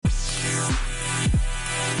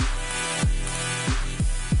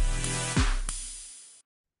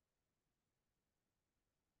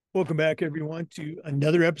Welcome back, everyone, to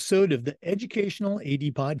another episode of the Educational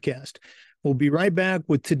AD Podcast. We'll be right back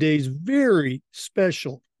with today's very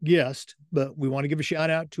special guest, but we want to give a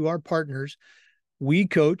shout out to our partners, We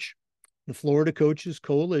Coach, the Florida Coaches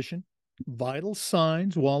Coalition, Vital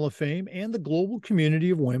Signs Wall of Fame, and the Global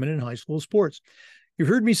Community of Women in High School Sports. You've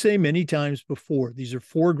heard me say many times before, these are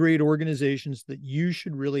four great organizations that you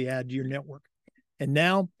should really add to your network. And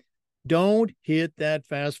now, don't hit that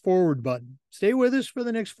fast forward button. Stay with us for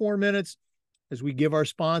the next 4 minutes as we give our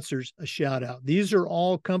sponsors a shout out. These are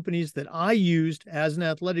all companies that I used as an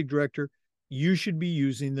athletic director. You should be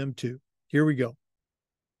using them too. Here we go.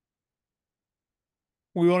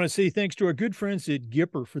 We want to say thanks to our good friends at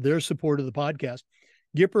Gipper for their support of the podcast.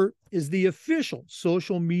 Gipper is the official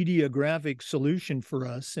social media graphic solution for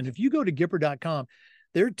us. And if you go to Gipper.com,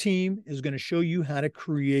 their team is going to show you how to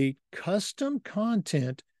create custom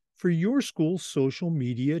content for your school's social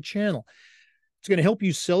media channel. It's going to help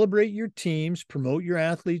you celebrate your teams, promote your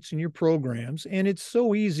athletes and your programs, and it's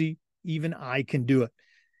so easy, even I can do it.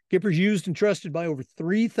 Gipper's used and trusted by over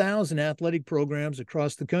 3,000 athletic programs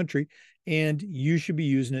across the country, and you should be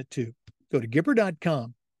using it too. Go to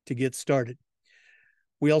Gipper.com to get started.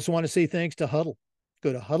 We also want to say thanks to Huddle.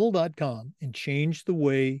 Go to Huddle.com and change the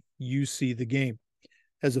way you see the game.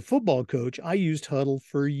 As a football coach, I used Huddle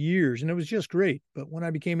for years, and it was just great. But when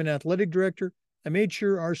I became an athletic director, I made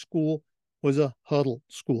sure our school was a Huddle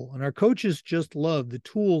school. And our coaches just loved the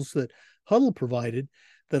tools that Huddle provided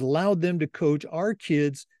that allowed them to coach our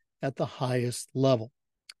kids at the highest level.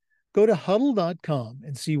 Go to Huddle.com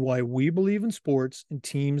and see why we believe in sports and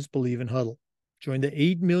teams believe in Huddle. Join the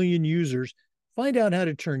 8 million users. Find out how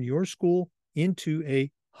to turn your school into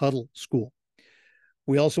a Huddle school.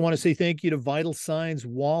 We also want to say thank you to Vital Signs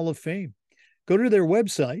Wall of Fame. Go to their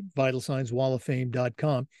website,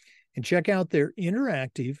 vitalsignswalloffame.com, and check out their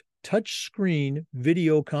interactive touchscreen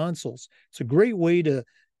video consoles. It's a great way to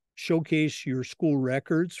showcase your school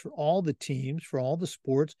records for all the teams, for all the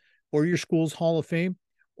sports, or your school's Hall of Fame,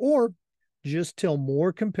 or just tell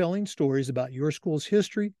more compelling stories about your school's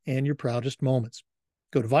history and your proudest moments.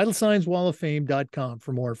 Go to vitalsignswalloffame.com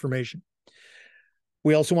for more information.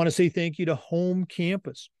 We also want to say thank you to Home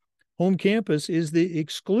Campus. Home Campus is the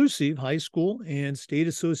exclusive high school and state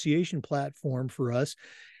association platform for us.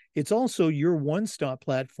 It's also your one-stop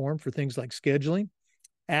platform for things like scheduling,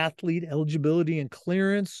 athlete eligibility and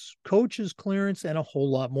clearance, coaches clearance, and a whole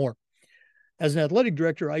lot more. As an athletic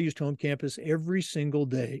director, I used Home Campus every single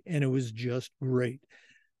day, and it was just great.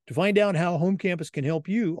 To find out how Home Campus can help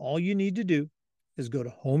you, all you need to do is go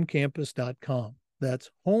to homecampus.com. That's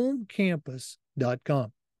homecampus.com.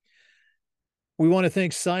 We want to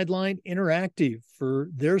thank Sideline Interactive for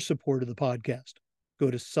their support of the podcast. Go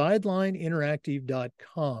to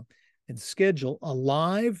sidelineinteractive.com and schedule a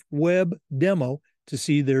live web demo to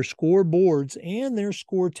see their scoreboards and their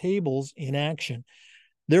score tables in action.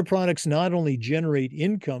 Their products not only generate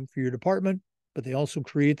income for your department, but they also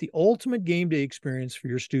create the ultimate game day experience for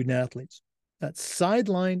your student athletes. That's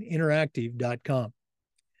sidelineinteractive.com.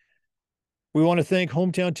 We want to thank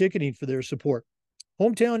Hometown Ticketing for their support.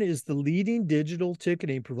 Hometown is the leading digital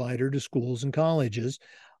ticketing provider to schools and colleges.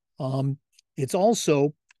 It's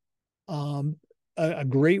also a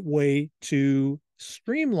great way to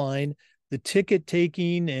streamline the ticket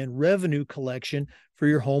taking and revenue collection for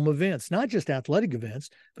your home events, not just athletic events,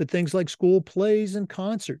 but things like school plays and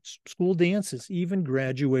concerts, school dances, even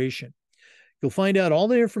graduation. You'll find out all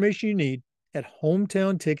the information you need at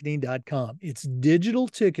hometownticketing.com. It's digital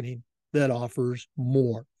ticketing that offers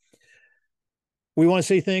more. We want to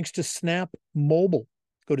say thanks to Snap Mobile.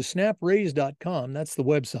 Go to snapraise.com. That's the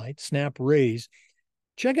website, Snap Raise.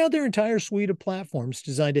 Check out their entire suite of platforms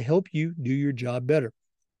designed to help you do your job better.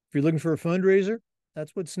 If you're looking for a fundraiser,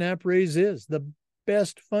 that's what Snap Raise is, the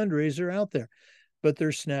best fundraiser out there. But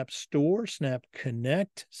there's Snap Store, Snap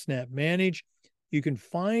Connect, Snap Manage. You can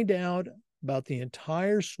find out about the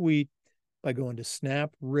entire suite by going to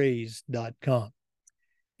snapraise.com.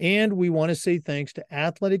 And we want to say thanks to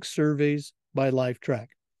Athletic Surveys by LifeTrack.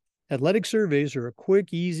 Athletic surveys are a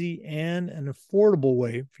quick, easy, and an affordable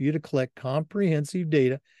way for you to collect comprehensive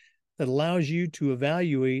data that allows you to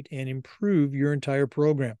evaluate and improve your entire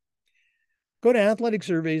program. Go to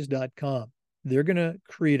athleticsurveys.com. They're going to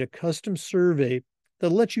create a custom survey that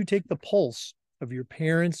lets you take the pulse of your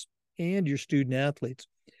parents and your student athletes.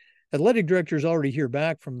 Athletic directors already hear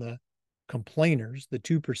back from the complainers, the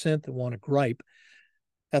 2% that want to gripe.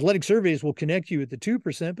 Athletic surveys will connect you with the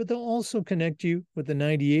 2%, but they'll also connect you with the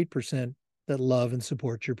 98% that love and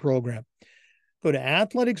support your program. Go to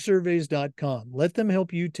athleticsurveys.com. Let them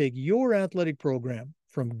help you take your athletic program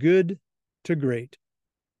from good to great.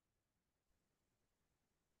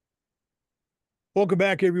 Welcome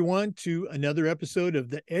back, everyone, to another episode of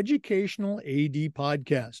the Educational AD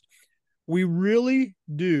Podcast. We really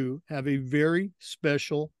do have a very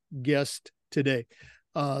special guest today.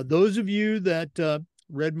 Those of you that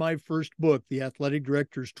read my first book, The Athletic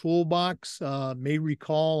Director's Toolbox, may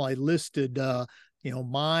recall I listed,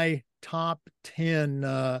 my top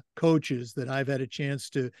 10 coaches that I've had a chance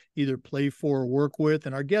to either play for or work with.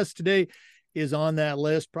 And our guest today is on that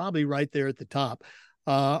list, probably right there at the top.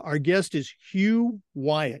 Our guest is Hugh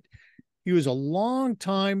Wyatt. He was a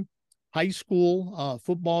long-time high school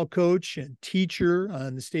football coach and teacher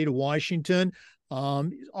in the state of Washington.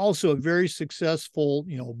 He's also a very successful,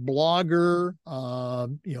 blogger,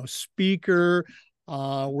 speaker.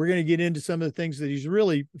 We're going to get into some of the things that he's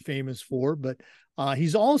really famous for, but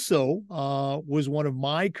he's also was one of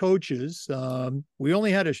my coaches. We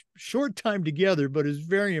only had a short time together, but it's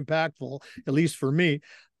very impactful, at least for me.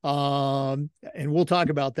 And we'll talk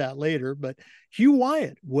about that later. But Hugh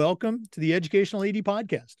Wyatt, welcome to the Educational AD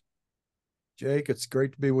Podcast. Jake, it's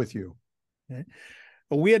great to be with you. Okay.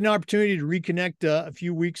 Well, we had an opportunity to reconnect a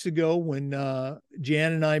few weeks ago when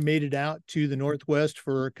Jan and I made it out to the Northwest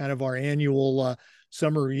for kind of our annual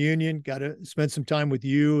summer reunion. Got to spend some time with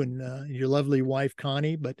you and your lovely wife,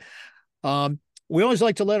 Connie. But we always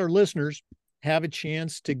like to let our listeners have a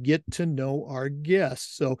chance to get to know our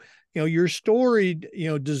guests. So, your story,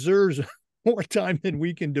 deserves more time than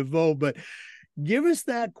we can devote, but give us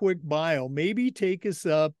that quick bio. Maybe take us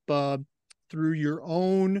up through your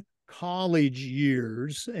own college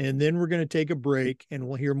years, and then we're going to take a break and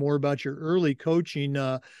we'll hear more about your early coaching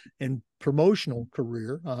and promotional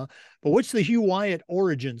career. But what's the Hugh Wyatt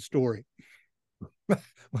origin story?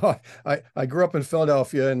 Well, I grew up in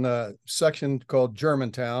Philadelphia in a section called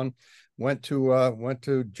Germantown. Went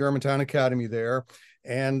to Germantown Academy there,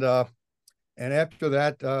 and after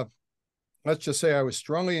that, let's just say I was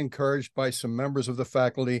strongly encouraged by some members of the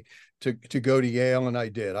faculty to go to Yale, and I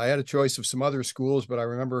did. I had a choice of some other schools, but I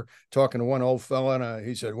remember talking to one old fella, and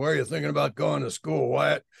he said, "Where are you thinking about going to school,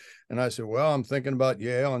 Wyatt?" And I said, "Well, I'm thinking about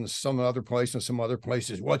Yale and some other place and some other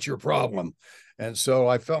places. What's your problem?" And so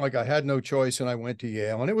I felt like I had no choice, and I went to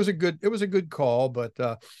Yale, and it was a good call, but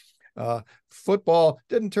football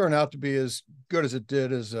didn't turn out to be as good as it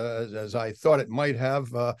did as I thought it might have,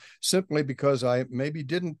 simply because I maybe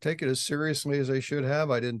didn't take it as seriously as I should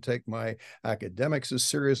have. I didn't take my academics as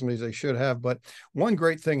seriously as I should have. But one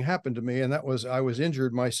great thing happened to me, and that was I was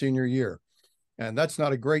injured my senior year. And that's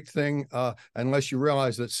not a great thing unless you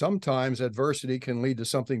realize that sometimes adversity can lead to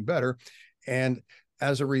something better. And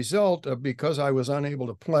as a result, because I was unable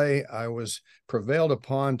to play, I was prevailed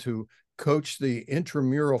upon to coach the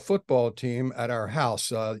intramural football team at our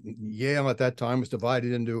house. Yale at that time was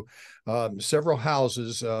divided into several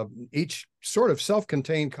houses, each sort of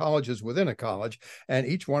self-contained colleges within a college, and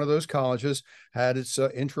each one of those colleges had its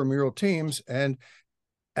intramural teams. And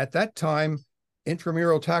at that time,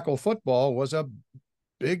 intramural tackle football was a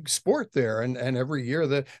big sport there, and every year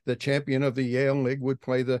the champion of the Yale League would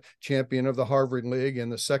play the champion of the Harvard League,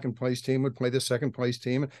 and the second place team would play the second place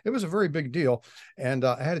team. It was a very big deal, and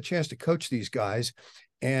I had a chance to coach these guys,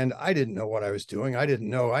 and I didn't know what I was doing. I didn't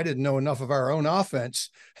know enough of our own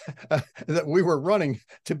offense that we were running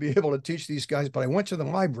to be able to teach these guys. But I went to the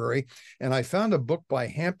library and I found a book by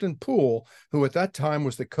Hampton Poole, who at that time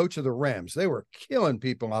was the coach of the Rams. They were killing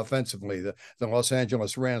people offensively, the Los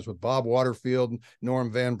Angeles Rams, with Bob Waterfield,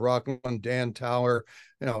 Norm Van Brocklin, Dan Towler,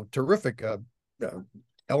 terrific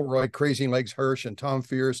Elroy Crazy Legs Hirsch and Tom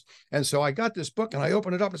Fierce. And so I got this book and I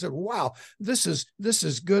opened it up and said, wow, this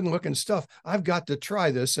is good looking stuff. I've got to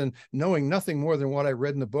try this. And knowing nothing more than what I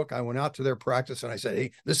read in the book, I went out to their practice and I said,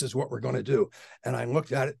 hey, this is what we're going to do. And I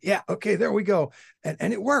looked at it. Yeah, okay, there we go.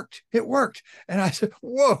 And it worked. It worked. And I said,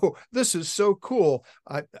 whoa, this is so cool.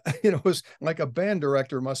 It was like a band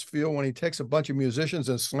director must feel when he takes a bunch of musicians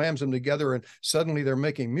and slams them together and suddenly they're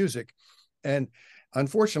making music. And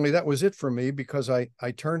unfortunately, that was it for me, because I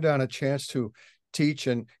turned down a chance to teach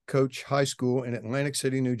and coach high school in Atlantic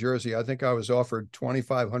City, New Jersey. I think I was offered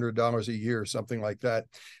 $2,500 a year, something like that.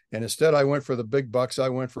 And instead, I went for the big bucks. I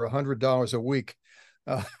went for $100 a week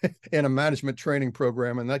in a management training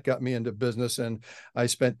program, and that got me into business. And I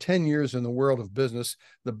spent 10 years in the world of business,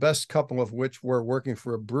 the best couple of which were working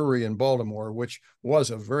for a brewery in Baltimore, which was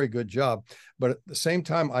a very good job. But at the same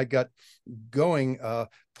time, I got going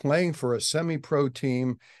playing for a semi-pro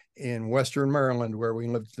team in Western Maryland, where we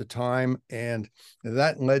lived at the time. And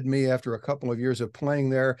that led me, after a couple of years of playing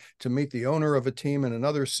there, to meet the owner of a team in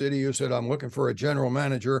another city who said, I'm looking for a general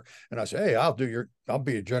manager. And I said, hey, I'll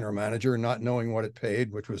be a general manager, not knowing what it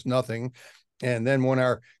paid, which was nothing. And then when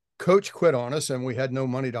our coach quit on us and we had no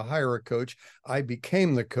money to hire a coach. I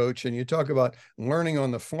became the coach. And you talk about learning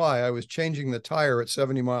on the fly. I was changing the tire at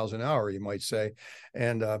 70 miles an hour, you might say.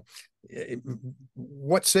 And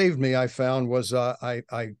what saved me, I found, was I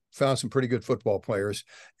found some pretty good football players,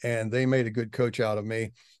 and they made a good coach out of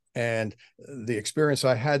me. And the experience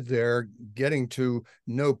I had there, getting to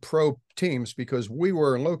know pro teams, because we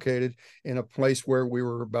were located in a place where we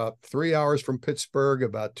were about 3 hours from Pittsburgh,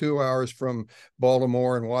 about 2 hours from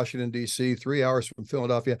Baltimore and Washington, D.C., 3 hours from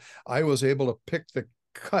Philadelphia. I was able to pick the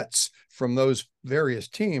cuts from those various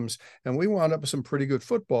teams, and we wound up with some pretty good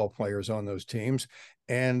football players on those teams.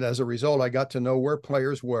 And as a result, I got to know where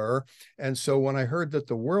players were. And so when I heard that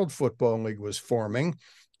the World Football League was forming,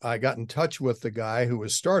 I got in touch with the guy who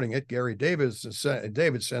was starting it, Gary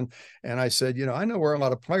Davidson, and I said, I know where a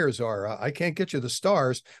lot of players are. I can't get you the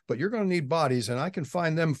stars, but you're going to need bodies, and I can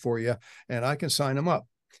find them for you, and I can sign them up.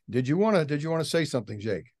 Did you want to say something,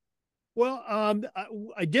 Jake? Well,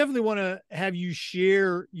 I definitely want to have you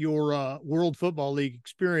share your World Football League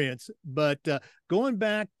experience, but going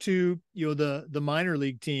back to the minor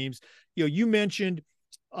league teams, you mentioned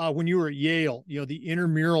when you were at Yale, the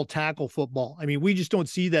intramural tackle football. I mean, we just don't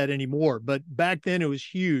see that anymore, but back then it was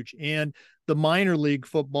huge. And the minor league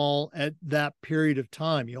football at that period of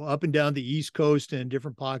time, up and down the East Coast and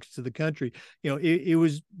different pockets of the country, it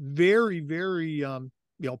was very, very,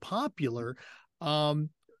 popular.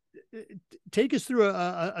 Take us through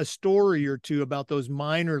a story or two about those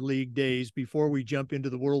minor league days before we jump into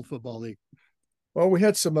the World Football League. Well, we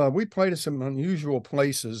had we played at some unusual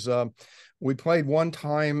places. We played one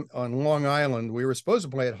time on Long Island. We were supposed to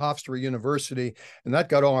play at Hofstra University, and that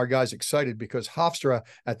got all our guys excited because Hofstra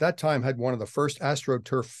at that time had one of the first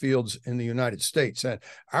AstroTurf fields in the United States. And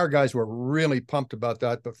our guys were really pumped about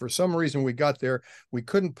that. But for some reason, we got there, we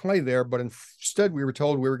couldn't play there, but instead we were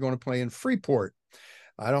told we were going to play in Freeport.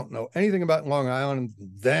 I don't know anything about Long Island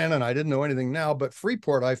then, and I didn't know anything now, but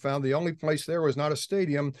Freeport, I found the only place there was not a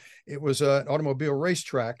stadium. It was an automobile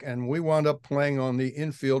racetrack, and we wound up playing on the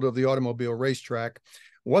infield of the automobile racetrack.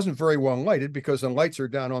 Wasn't very well lighted because the lights are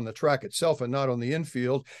down on the track itself and not on the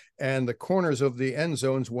infield. And the corners of the end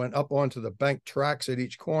zones went up onto the bank tracks at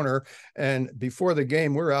each corner. And before the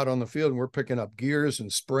game, we're out on the field and we're picking up gears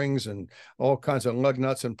and springs and all kinds of lug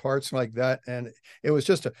nuts and parts like that. And it was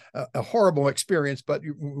just a horrible experience, but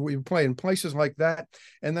we play in places like that.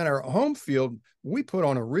 And then our home field, we put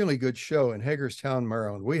on a really good show in Hagerstown,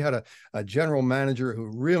 Maryland. We had a general manager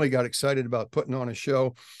who really got excited about putting on a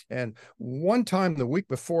show. And one time the week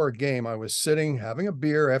before a game, I was sitting having a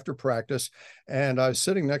beer after practice, and I was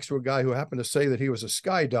sitting next to a guy who happened to say that he was a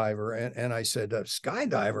skydiver. And I said,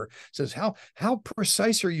 skydiver? Says, how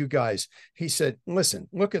precise are you guys? He said, listen,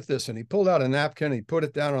 look at this. And he pulled out a napkin, he put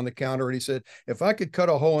it down on the counter, and he said, if I could cut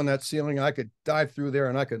a hole in that ceiling, I could dive through there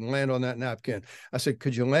and I could land on that napkin. I said,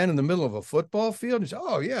 could you land in the middle of a football field? He said,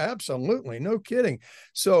 oh yeah, absolutely. No kidding.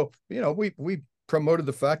 So, we promoted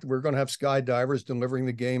the fact that we were going to have skydivers delivering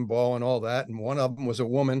the game ball and all that. And one of them was a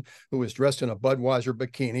woman who was dressed in a Budweiser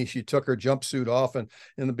bikini. She took her jumpsuit off and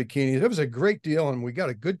in the bikini. It was a great deal, and we got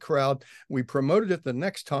a good crowd. We promoted it the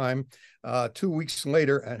next time, 2 weeks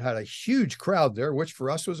later, and had a huge crowd there, which for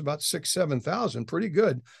us was about 6,000-7,000, pretty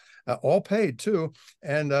good. All paid too.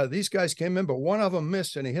 And these guys came in, but one of them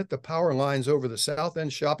missed, and he hit the power lines over the South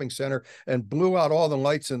End Shopping Center and blew out all the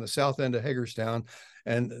lights in the South End of Hagerstown.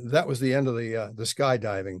 And that was the end of the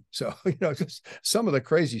skydiving. So, just some of the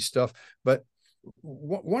crazy stuff. But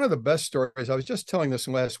one of the best stories, I was just telling this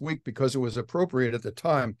last week because it was appropriate at the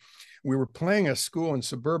time. We were playing a school in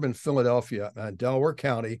suburban Philadelphia, Delaware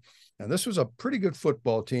County, and this was a pretty good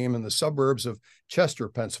football team in the suburbs of Chester,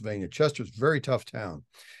 Pennsylvania. Chester's a very tough town.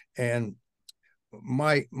 And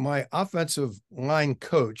my offensive line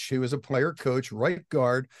coach, he was a player coach, right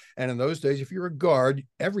guard. And in those days, if you're a guard,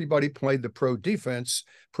 everybody played the pro defense,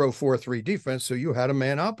 pro 4-3 defense. So you had a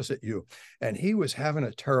man opposite you. And he was having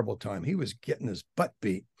a terrible time. He was getting his butt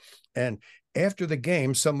beat. And after the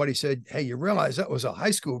game, somebody said, hey, you realize that was a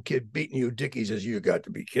high school kid beating you? Dickie says, you got to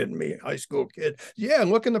be kidding me. High school kid. Yeah,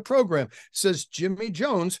 look in the program. It says Jimmy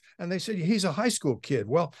Jones. And they said, he's a high school kid.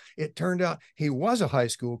 Well, it turned out he was a high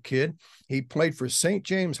school kid. He played for St.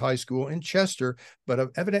 James High School in Chester, but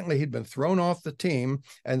evidently he'd been thrown off the team.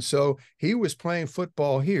 And so he was playing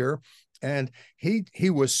football here. And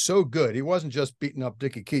he was so good. He wasn't just beating up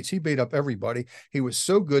Dickie Keats. He beat up everybody. He was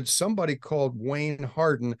so good. Somebody called Wayne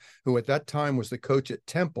Harden, who at that time was the coach at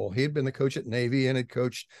Temple. He had been the coach at Navy and had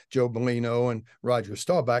coached Joe Bellino and Roger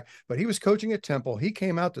Staubach, but he was coaching at Temple. He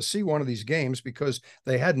came out to see one of these games because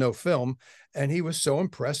they had no film, and he was so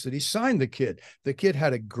impressed that he signed the kid. The kid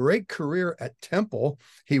had a great career at Temple.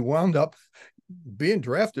 He wound up being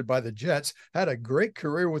drafted by the Jets, had a great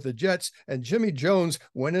career with the Jets, and Jimmy Jones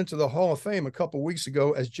went into the Hall of Fame a couple of weeks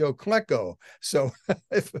ago as Joe Klecko. So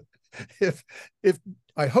if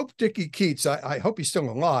I hope Dickie Keats, I hope he's still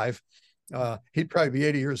alive. He'd probably be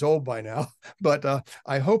 80 years old by now, but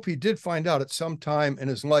I hope he did find out at some time in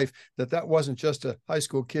his life that wasn't just a high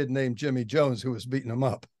school kid named Jimmy Jones who was beating him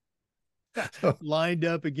up. Lined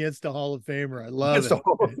up against a Hall of Famer. I love Against it. a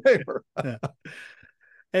Hall of Famer. Yeah.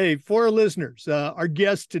 Hey, for our listeners, our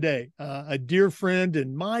guest today, a dear friend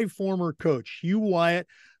and my former coach, Hugh Wyatt,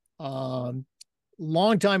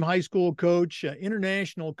 longtime high school coach,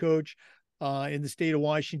 international coach in the state of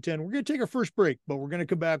Washington. We're going to take our first break, but we're going to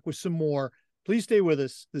come back with some more. Please stay with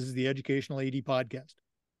us. This is the Educational AD Podcast.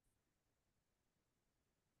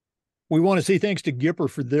 We want to say thanks to Gipper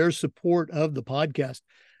for their support of the podcast.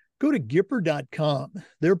 Go to Gipper.com.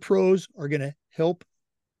 Their pros are going to help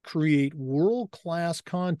create world-class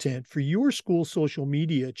content for your school social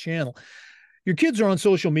media channel. Your kids are on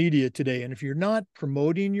social media today, and if you're not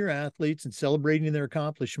promoting your athletes and celebrating their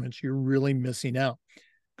accomplishments, you're really missing out.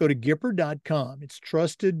 Go to Gipper.com. It's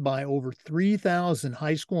trusted by over 3,000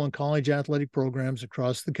 high school and college athletic programs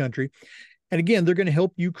across the country. And again, they're going to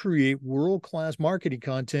help you create world-class marketing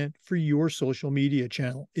content for your social media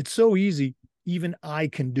channel. It's so easy, even I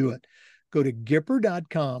can do it. Go to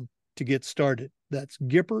Gipper.com to get started. That's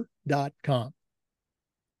Gipper.com.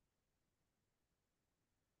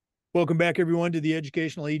 Welcome back, everyone, to the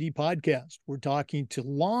Educational AD Podcast. We're talking to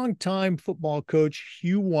longtime football coach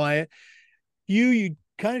Hugh Wyatt. Hugh, you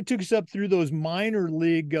kind of took us up through those minor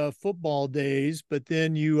league football days, but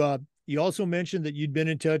then you also mentioned that you'd been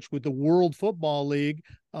in touch with the World Football League.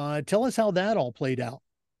 Tell us how that all played out.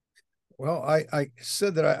 Well, I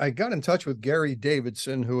said that I got in touch with Gary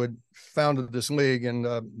Davidson, who had founded this league, and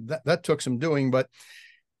that took some doing. But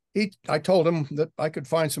I told him that I could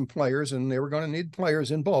find some players, and they were going to need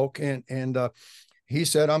players in bulk. And he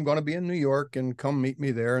said, I'm going to be in New York, and come meet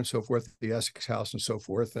me there, and so forth, the Essex House and so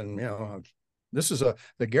forth. And, this is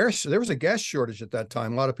there was a gas shortage at that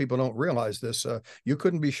time. A lot of people don't realize this. You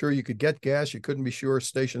couldn't be sure you could get gas. You couldn't be sure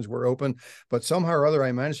stations were open, but somehow or other,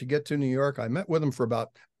 I managed to get to New York. I met with him for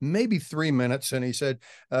about maybe 3 minutes, and he said,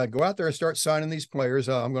 go out there and start signing these players.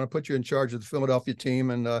 I'm going to put you in charge of the Philadelphia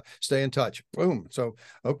team, and stay in touch. Boom. So,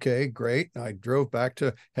 okay, great. I drove back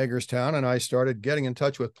to Hagerstown, and I started getting in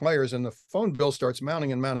touch with players, and the phone bill starts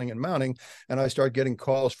mounting and mounting and mounting. And I start getting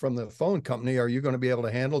calls from the phone company. Are you going to be able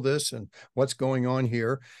to handle this? And what's going on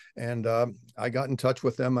here? And I got in touch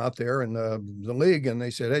with them out there in the league, and they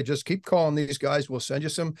said, hey, just keep calling these guys. We'll send you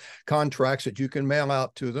some contracts that you can mail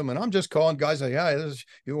out to them. And I'm just calling guys like, yeah, this is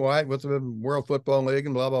Hugh Wyatt with the World Football League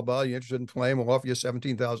and blah, blah, blah. You interested in playing? We'll offer you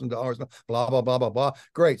 $17,000, blah, blah, blah, blah, blah.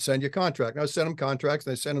 Great. Send you a contract. And I send them contracts.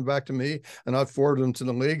 They send them back to me, and I forward them to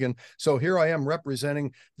the league. And so here I am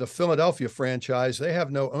representing the Philadelphia franchise. They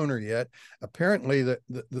have no owner yet. Apparently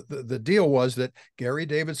the deal was that Gary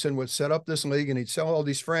Davidson would set up this league, and he'd sell all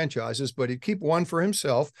these franchises, but he'd keep one for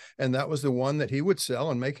himself. And that was the one that he would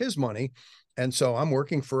sell and make his money. And so I'm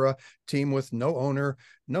working for a team with no owner,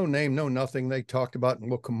 no name, no nothing. They talked about,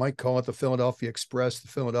 look, might call it the Philadelphia Express, the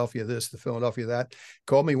Philadelphia this, the Philadelphia that.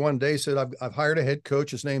 Called me one day, said, I've hired a head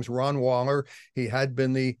coach. His name's Ron Waller. He had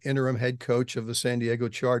been the interim head coach of the San Diego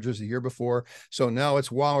Chargers the year before. So now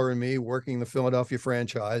it's Waller and me working the Philadelphia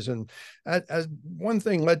franchise. And as one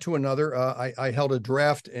thing led to another, I held a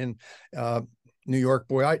draft in New York.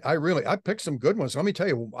 Boy, I picked some good ones. Let me tell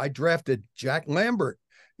you, I drafted Jack Lambert.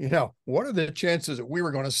 What are the chances that we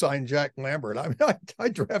were going to sign Jack Lambert? I mean, I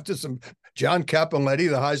drafted some John Cappelletti,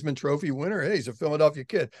 the Heisman Trophy winner. Hey, he's a Philadelphia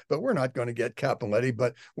kid, but we're not going to get Cappelletti,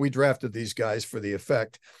 but we drafted these guys for the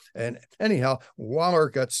effect. And anyhow, Waller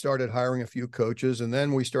got started hiring a few coaches, and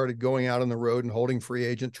then we started going out on the road and holding free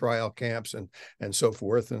agent tryout camps and so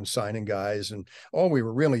forth, and signing guys. And all we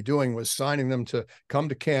were really doing was signing them to come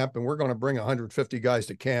to camp, and we're going to bring 150 guys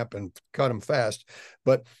to camp and cut them fast.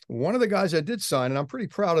 But one of the guys I did sign, and I'm pretty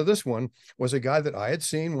proud of this one, was a guy that I had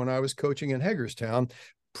seen when I was coaching in Hagerstown.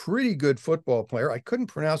 Pretty good football player. I couldn't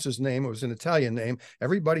pronounce his name. It was an Italian name.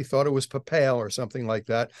 Everybody thought it was Papale or something like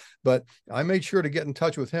that. But I made sure to get in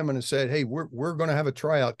touch with him and said, hey, we're going to have a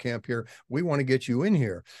tryout camp here. We want to get you in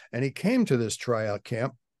here. And he came to this tryout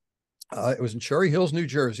camp. It was in Cherry Hills, New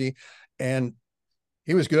Jersey. And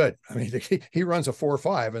he was good. I mean, he runs a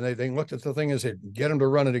 4.5, and they looked at the thing and said, get him to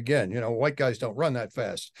run it again. White guys don't run that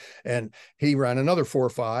fast. And he ran another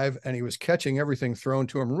 4.5, and he was catching everything thrown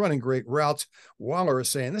to him, running great routes. Waller is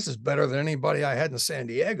saying, this is better than anybody I had in San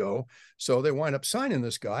Diego. So they wind up signing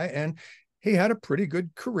this guy, and he had a pretty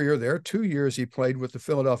good career there. 2 years he played with the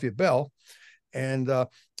Philadelphia Bell. And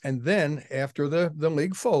And then after the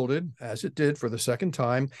league folded, as it did for the second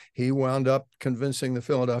time, he wound up convincing the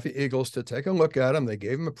Philadelphia Eagles to take a look at him. They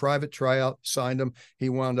gave him a private tryout, signed him. He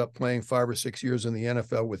wound up playing 5 or 6 years in the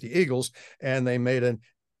NFL with the Eagles, and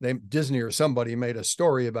Disney or somebody made a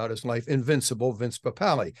story about his life, Invincible Vince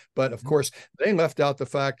Papale. But of course, they left out the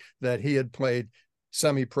fact that he had played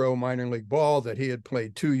semi-pro minor league ball, that he had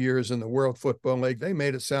played 2 years in the World Football League. They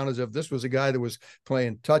made it sound as if this was a guy that was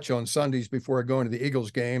playing touch on Sundays before going to the Eagles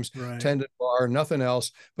games, right. Tended bar, nothing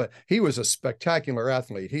else. But he was a spectacular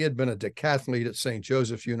athlete. He had been a decathlete at St.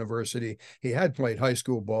 Joseph's University. He had played high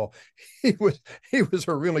school ball. He was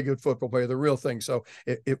a really good football player, the real thing. So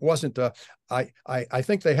it wasn't I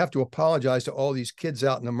think they have to apologize to all these kids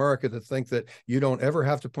out in America that think that you don't ever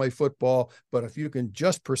have to play football, but if you can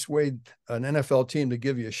just persuade an NFL team to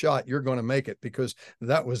give you a shot, you're going to make it, because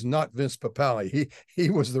that was not Vince Papale. He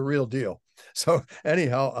was the real deal. So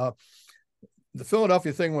anyhow, the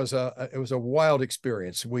Philadelphia thing was it was a wild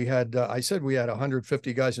experience. We had I said we had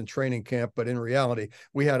 150 guys in training camp, but in reality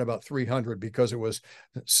we had about 300, because it was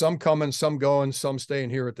some coming, some going, some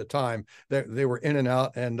staying here at the time. They were in and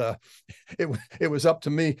out, and it was up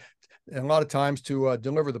to me a lot of times to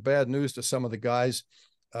deliver the bad news to some of the guys.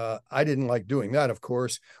 I didn't like doing that, of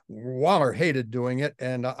course. Waller hated doing it,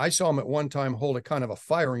 and I saw him at one time hold a kind of a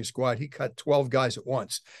firing squad. He cut 12 guys at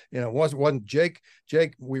once. You know, it wasn't Jake,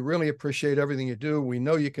 we really appreciate everything you do. We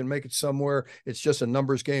know you can make it somewhere. It's just a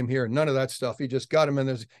numbers game here. None of that stuff. He just got him in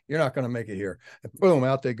there. You're not going to make it here. And boom,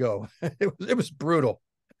 out they go. It was brutal.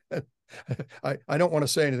 I don't want to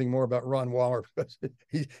say anything more about Ron Waller, because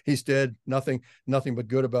he's dead. Nothing but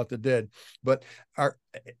good about the dead. But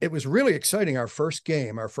it was really exciting. Our first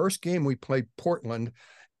game we played Portland,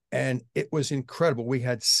 and it was incredible. We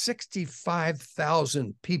had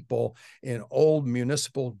 65,000 people in old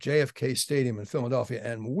municipal JFK Stadium in Philadelphia,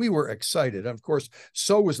 and we were excited. And of course,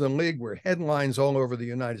 so was the league. We're headlines all over the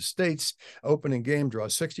United States. Opening game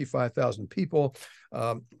draws 65,000 people.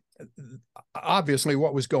 Obviously,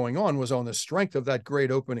 what was going on was on the strength of that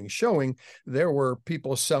great opening showing. There were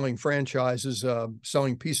people selling franchises,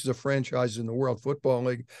 selling pieces of franchises in the World Football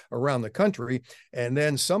League around the country. And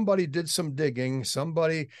then somebody did some digging.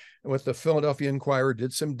 Somebody with the Philadelphia Inquirer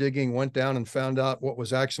did some digging, went down and found out what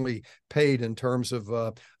was actually paid in terms of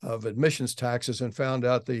admissions taxes, and found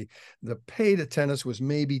out the paid attendance was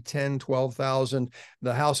maybe 10, 12,000.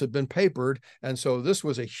 The house had been papered. And so this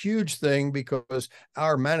was a huge thing, because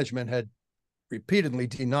our management had repeatedly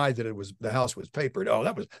denied that the house was papered. Oh,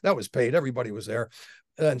 that was paid. Everybody was there.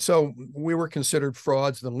 And so we were considered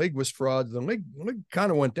frauds. The league was fraud. The league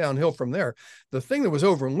kind of went downhill from there. The thing that was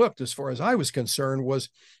overlooked, as far as I was concerned, was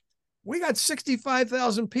we got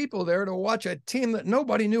 65,000 people there to watch a team that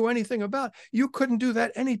nobody knew anything about. You couldn't do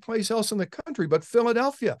that anyplace else in the country but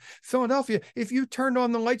Philadelphia. If you turned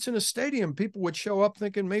on the lights in a stadium, people would show up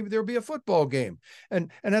thinking maybe there'll be a football game. And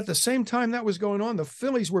at the same time that was going on, the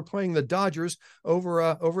Phillies were playing the Dodgers over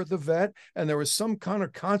at the Vet, and there was some kind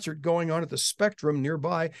of concert going on at the Spectrum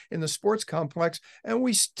nearby in the sports complex, and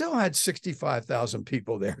we still had 65,000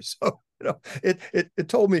 people there. So it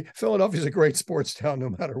told me Philadelphia's a great sports town no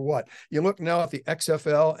matter what. You look now at the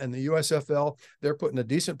XFL and the USFL, they're putting a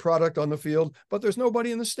decent product on the field, but there's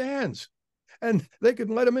nobody in the stands. And they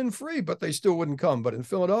could let them in free, but they still wouldn't come. But in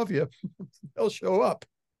Philadelphia, they'll show up.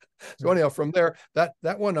 So anyhow, from there,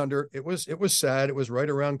 that went under. It was sad. It was right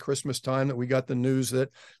around Christmas time that we got the news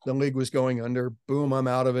that the league was going under. Boom, I'm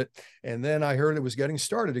out of it. And then I heard it was getting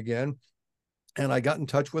started again. And I got in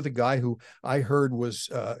touch with a guy who I heard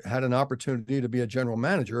had an opportunity to be a general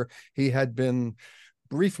manager. He had been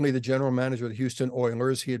briefly the general manager of the Houston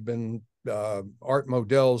Oilers. He had been Art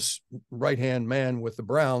Modell's right-hand man with the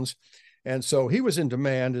Browns. And so he was in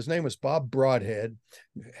demand. His name was Bob Broadhead,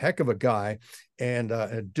 heck of a guy, and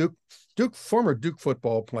a former Duke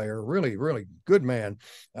football player, really, really good man.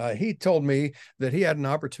 He told me that he had an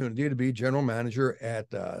opportunity to be general manager at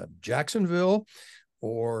Jacksonville,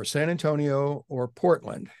 or San Antonio, or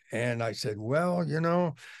Portland. And I said, well, you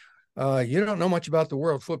don't know much about the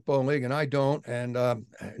World Football League, and I don't. And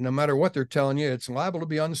no matter what they're telling you, it's liable to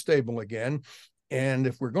be unstable again. And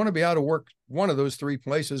if we're going to be out of work one of those 3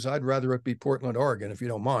 places, I'd rather it be Portland, Oregon, if you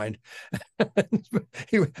don't mind.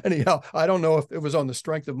 Anyhow, I don't know if it was on the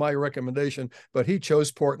strength of my recommendation, but he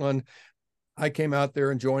chose Portland. I came out there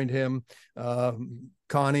and joined him.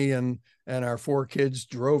 Connie and our 4 kids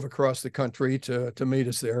drove across the country to meet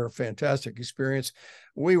us there. A fantastic experience.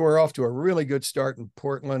 we were off to a really good start in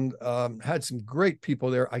Portland. Had some great people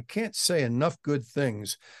there. I can't say enough good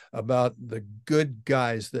things about the good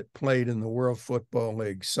guys that played in the World Football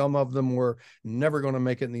League. Some of them were never going to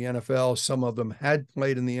make it in the NFL. Some of them had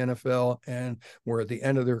played in the NFL and were at the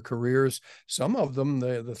end of their careers. Some of them,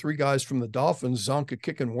 the three guys from the Dolphins, Zonka,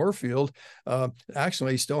 Kick, and Warfield,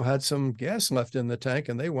 actually still had some gas left in the tank,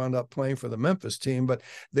 and they wound up playing for the Memphis team. But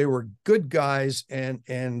they were good guys, and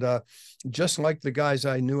just like the guys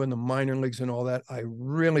I knew in the minor leagues and all that, I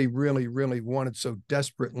really, really, really wanted so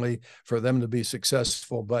desperately for them to be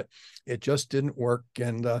successful, but it just didn't work.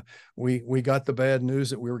 And we got the bad news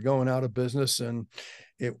that we were going out of business, and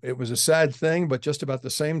it was a sad thing. But just about the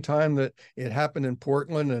same time that it happened in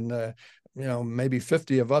Portland, and maybe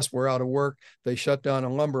 50 of us were out of work, they shut down a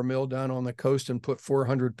lumber mill down on the coast and put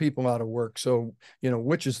 400 people out of work. So,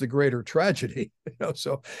 which is the greater tragedy?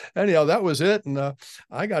 So anyhow, that was it. And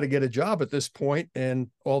I got to get a job at this point. And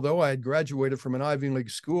although I had graduated from an Ivy League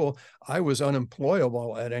school, I was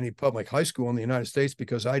unemployable at any public high school in the United States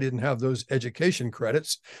because I didn't have those education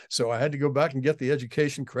credits. So I had to go back and get the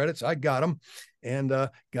education credits. I got them, and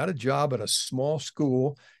got a job at a small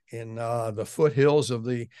school in the foothills of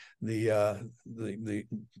the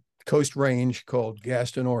Coast Range called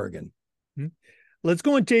Gaston, Oregon. Let's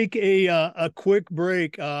go and take a quick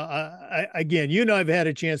break. Again, I've had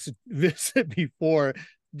a chance to visit before.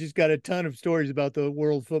 Just got a ton of stories about the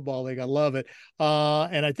World Football League. I love it.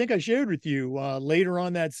 And I think I shared with you later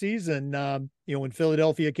on that season, when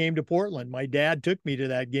Philadelphia came to Portland, my dad took me to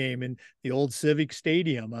that game in the old Civic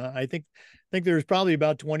Stadium. I think there was probably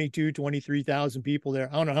about 23,000 people there.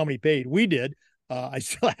 I don't know how many paid. We did. I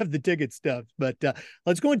still have the ticket stubs, but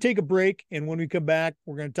let's go and take a break. And when we come back,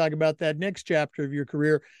 we're going to talk about that next chapter of your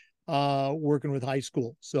career, working with high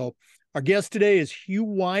school. So our guest today is Hugh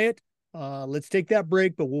Wyatt. Let's take that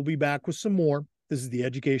break, but we'll be back with some more. This is the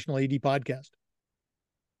Educational AD Podcast.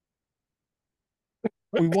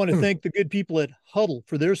 We want to thank the good people at Huddle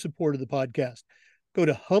for their support of the podcast. Go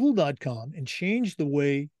to huddle.com and change the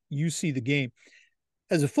way you see the game.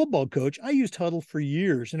 As a football coach, I used Huddle for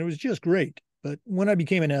years, and it was just great. But when I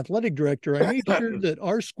became an athletic director, I made sure that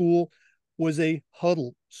our school was a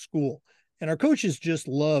Huddle school. And our coaches just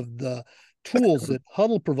loved the tools that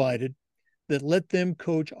Huddle provided that let them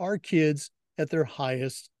coach our kids at their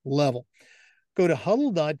highest level. Go to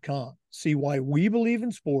huddle.com, see why we believe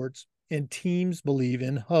in sports and teams believe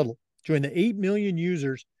in Huddle. Join the 8 million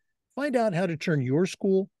users. Find out how to turn your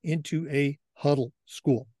school into a Huddle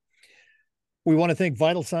school. We want to thank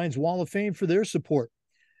Vital Signs Wall of Fame for their support.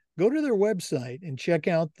 Go to their website and check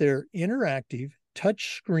out their interactive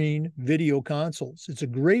touchscreen video consoles. It's a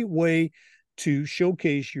great way to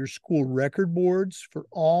showcase your school record boards for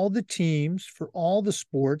all the teams, for all the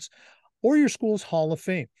sports, or your school's Hall of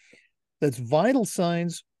Fame. That's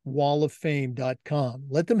vitalsignswalloffame.com.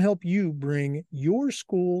 Let them help you bring your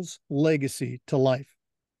school's legacy to life.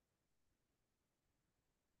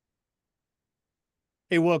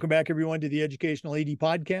 Hey, welcome back, everyone, to the Educational AD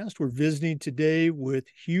Podcast. We're visiting today with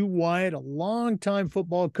Hugh Wyatt, a longtime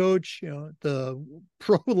football coach at the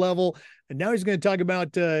pro level, and now he's going to talk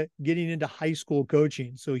about getting into high school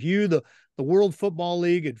coaching. So, Hugh, the World Football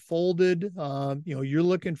League had folded. You're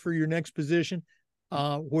looking for your next position.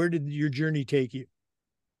 Where did your journey take you?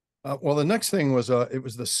 Well, the next thing was it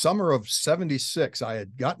was the summer of '76. I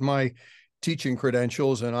had gotten my teaching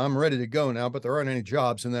credentials and I'm ready to go now, but there aren't any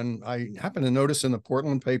jobs. And then I happened to notice in the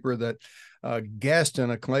Portland paper that Gaston,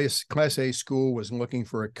 a class A school, was looking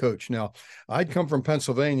for a coach. Now, I'd come from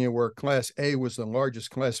Pennsylvania where Class A was the largest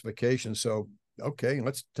classification. So, okay,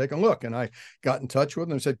 let's take a look. And I got in touch with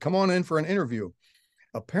them and said, come on in for an interview.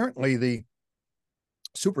 Apparently, the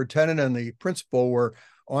superintendent and the principal were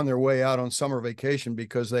on their way out on summer vacation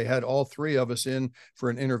because they had all three of us in for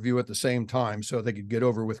an interview at the same time so they could get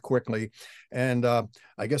over with quickly. And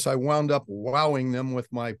I guess I wound up wowing them with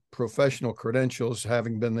my professional credentials,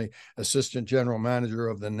 having been the assistant general manager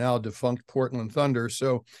of the now defunct Portland Thunder.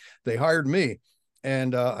 So they hired me,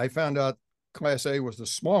 and I found out Class A was the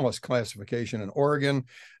smallest classification in Oregon.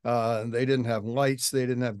 They didn't have lights. They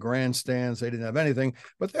didn't have grandstands. They didn't have anything,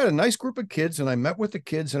 but they had a nice group of kids. And I met with the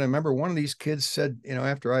kids. And I remember one of these kids said,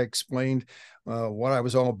 after I explained what I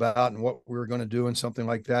was all about and what we were going to do and something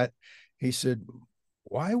like that, he said,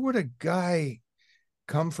 why would a guy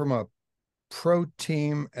come from a pro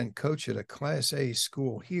team and coach at a Class A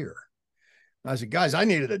school here? I said, guys, I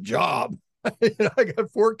needed a job. I got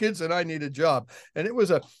 4 kids and I need a job. And it was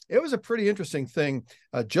a pretty interesting thing.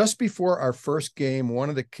 Just before our first game, one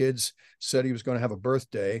of the kids said he was going to have a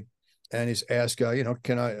birthday, and he's asked,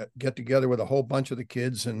 can I get together with a whole bunch of the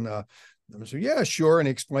kids and I said, yeah, sure. And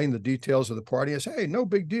he explained the details of the party. I said, hey, no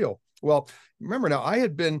big deal. Well, remember now, I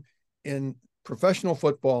had been in professional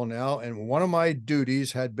football now, and one of my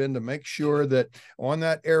duties had been to make sure that on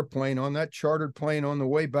that airplane, on that chartered plane on the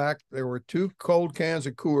way back, there were 2 cold cans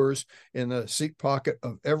of Coors in the seat pocket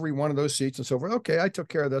of every one of those seats and so forth. Okay, I took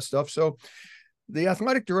care of that stuff. So the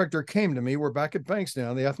athletic director came to me. We're back at Banks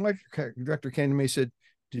now. The athletic director came to me and said,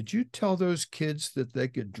 did you tell those kids that they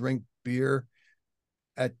could drink beer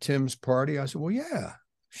at Tim's party? I said, well, yeah,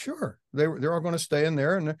 sure. They're all going to stay in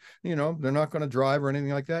there, and they're not going to drive or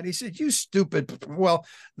anything like that. He said, you stupid. Well,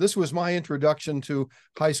 this was my introduction to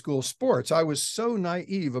high school sports. I was so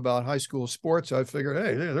naive about high school sports. I figured,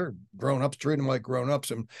 hey, they're grown-ups, treat them like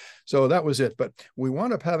grown-ups. And so that was it. But we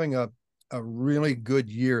wound up having a really good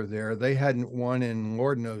year there. They hadn't won in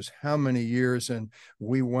Lord knows how many years. And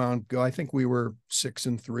we I think we were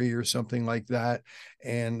 6-3 or something like that.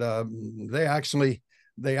 And they actually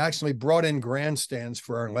brought in grandstands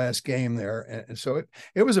for our last game there. And so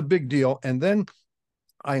it was a big deal. And then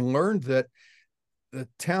I learned that the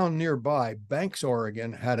town nearby, Banks,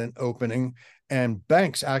 Oregon, had an opening, and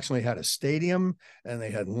Banks actually had a stadium, and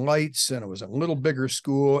they had lights, and it was a little bigger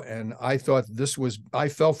school. And I thought I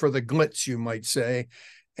fell for the glitz, you might say.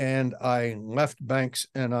 And I left Banks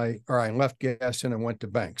I left Gaston and went to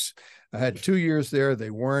Banks. I had 2 years there.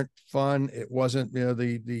 They weren't fun. It wasn't,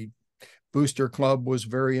 the booster club was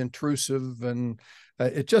very intrusive, and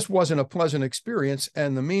it just wasn't a pleasant experience. And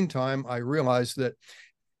in the meantime, I realized that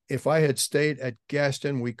if I had stayed at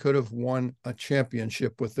Gaston, we could have won a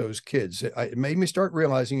championship with those kids. It made me start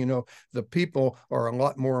realizing, the people are a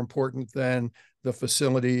lot more important than the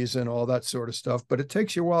facilities and all that sort of stuff. But it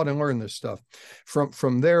takes you a while to learn this stuff.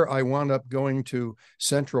 From there, I wound up going to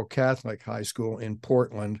Central Catholic High School in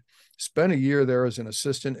Portland. Spent a year there as an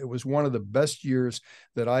assistant. It was one of the best years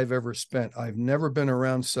that I've ever spent. I've never been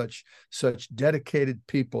around such dedicated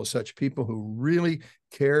people, such people who really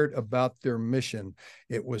cared about their mission.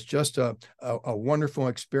 It was just a wonderful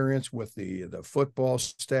experience with the football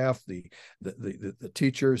staff, the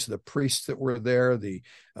teachers, the priests that were there, the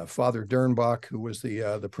Father Dernbach, who was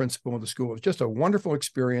the principal of the school. It was just a wonderful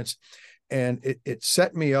experience, and it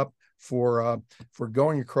set me up for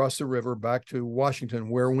going across the river back to Washington,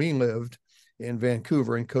 where we lived in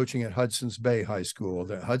Vancouver, and coaching at Hudson's Bay High School.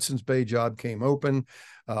 The Hudson's Bay job came open.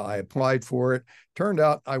 I applied for it. Turned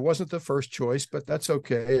out I wasn't the first choice, but that's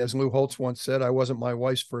okay. As Lou Holtz once said, I wasn't my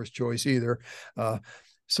wife's first choice either.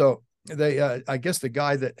 So I guess the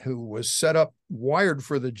guy who was wired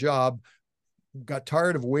for the job, got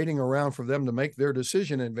tired of waiting around for them to make their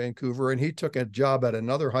decision in Vancouver, and he took a job at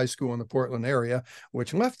another high school in the Portland area,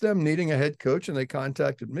 which left them needing a head coach. And they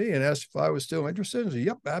contacted me and asked if I was still interested. And I said,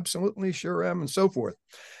 yep, absolutely, sure am, and so forth.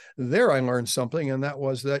 There I learned something, and that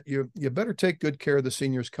was that you better take good care of the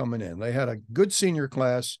seniors coming in. They had a good senior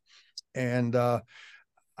class, and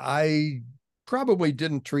I probably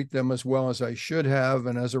didn't treat them as well as I should have.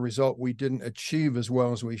 And as a result, we didn't achieve as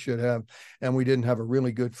well as we should have. And we didn't have a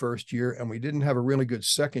really good first year, and we didn't have a really good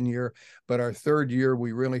second year. But our third year,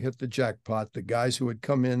 we really hit the jackpot. The guys who had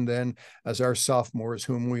come in then as our sophomores,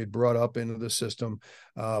 whom we had brought up into the system,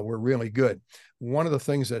 were really good. One of the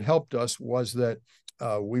things that helped us was that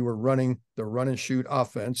we were running the run and shoot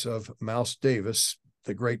offense of Mouse Davis,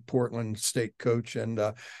 the great Portland State coach. And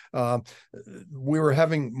we were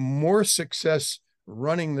having more success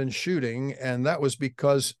running than shooting. And that was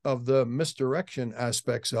because of the misdirection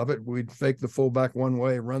aspects of it. We'd fake the fullback one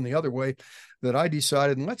way, run the other way, that I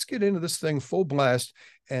decided, let's get into this thing full blast,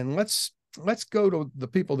 and let's go to the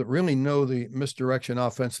people that really know the misdirection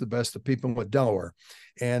offense the best, the people with Delaware.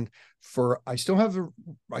 And I still have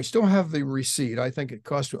the receipt. I think it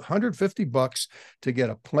cost $150 to get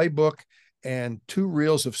a playbook and 2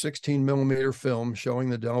 reels of 16 millimeter film showing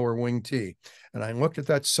the Delaware wing tee. And I looked at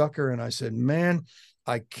that sucker and I said, man,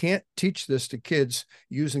 I can't teach this to kids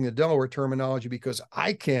using the Delaware terminology because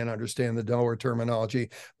I can't understand the Delaware terminology,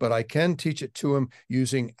 but I can teach it to them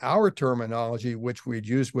using our terminology, which we'd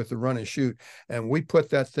used with the run and shoot. And we put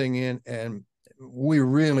that thing in, and we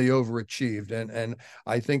really overachieved. And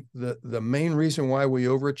I think the main reason why we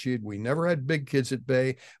overachieved, we never had big kids at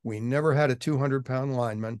Bay. We never had a 200-pound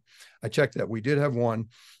lineman. I checked that. We did have one.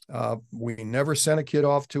 We never sent a kid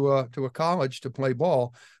off to a college to play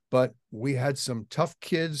ball, but we had some tough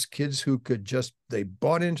kids who they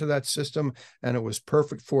bought into that system, and it was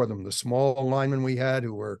perfect for them. The small linemen we had,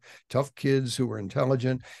 who were tough kids, who were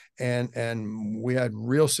intelligent, and we had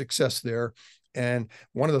real success there. And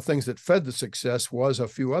one of the things that fed the success was a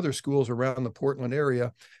few other schools around the Portland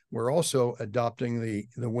area we're also adopting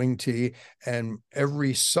the wing T. And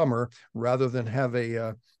every summer, rather than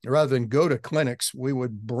go to clinics, we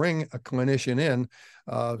would bring a clinician in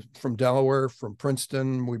from Delaware, from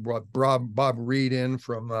Princeton. We brought Bob Reed in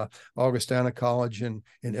from Augustana College in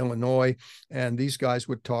Illinois, and these guys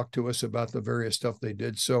would talk to us about the various stuff they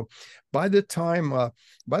did. So by the time I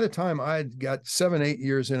had got 7-8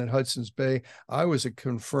 years in at Hudson's Bay, I was a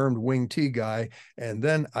confirmed wing T guy, and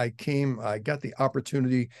then I got the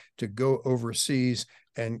opportunity to go overseas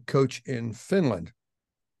and coach in Finland.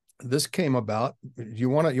 This came about. You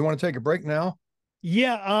want to take a break now?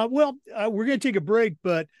 Yeah, we're going to take a break,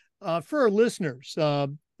 but for our listeners,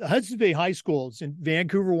 Hudson's Bay High Schools in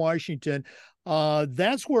Vancouver, Washington,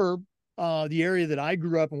 that's where the area that I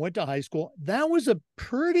grew up and went to high school. That was a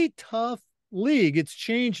pretty tough league. It's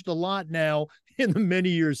changed a lot now in the many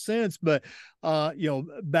years since, but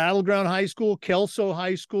Battleground High School, Kelso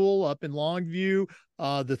High School up in Longview,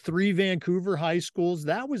 the 3 Vancouver high schools,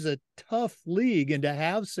 that was a tough league, and to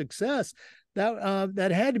have success,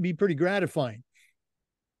 that had to be pretty gratifying.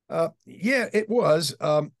 Yeah, it was.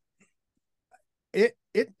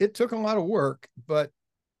 It took a lot of work, but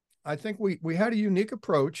I think we had a unique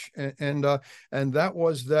approach, and that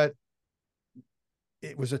was that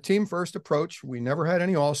it was a team first approach. We never had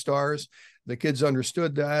any all-stars. The kids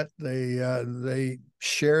understood that. They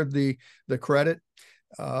shared the credit.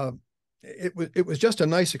 It was just a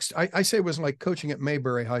nice. I say it was like coaching at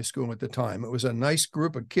Mayberry High School at the time. It was a nice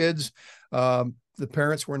group of kids. The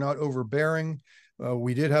parents were not overbearing.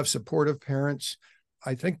 We did have supportive parents.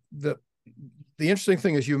 I think the interesting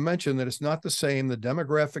thing is you mentioned that it's not the same. The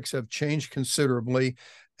demographics have changed considerably.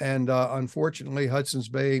 And unfortunately, Hudson's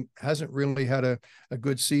Bay hasn't really had a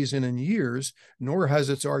good season in years, nor has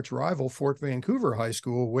its arch rival, Fort Vancouver High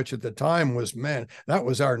School, which at the time was, man, that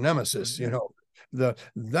was our nemesis.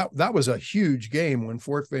 That was a huge game when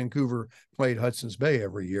Fort Vancouver played Hudson's Bay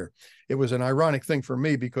every year. It was an ironic thing for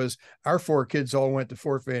me because our 4 kids all went to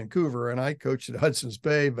Fort Vancouver and I coached at Hudson's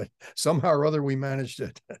Bay, but somehow or other we managed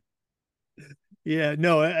it. Yeah,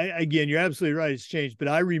 no, again, you're absolutely right. It's changed, but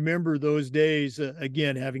I remember those days,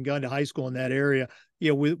 again, having gone to high school in that area,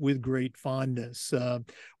 with great fondness.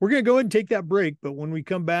 We're going to go ahead and take that break, but when we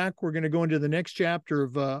come back, we're going to go into the next chapter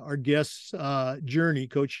of our guest's journey,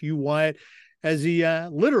 Coach Hugh Wyatt, as he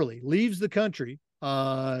literally leaves the country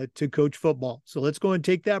to coach football. So let's go and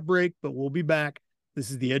take that break, but we'll be back. This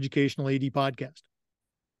is the Educational AD Podcast.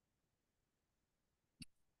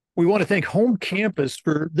 We want to thank Home Campus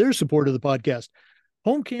for their support of the podcast.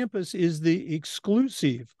 Home Campus is the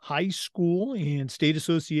exclusive high school and state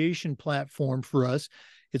association platform for us.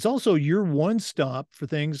 It's also your one-stop for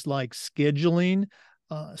things like scheduling,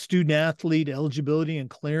 student-athlete eligibility and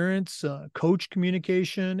clearance, coach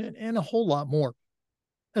communication, and a whole lot more.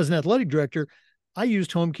 As an athletic director, I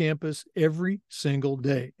used Home Campus every single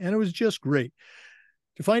day, and it was just great.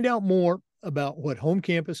 To find out more about what Home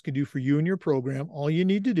Campus can do for you and your program, all you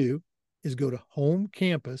need to do is go to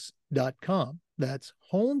homecampus.com. That's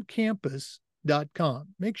homecampus.com.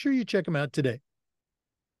 Make sure you check them out today.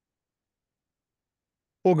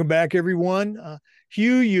 Welcome back, everyone.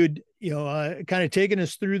 Hugh, you'd kind of taken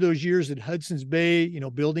us through those years at Hudson's Bay,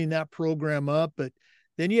 building that program up, but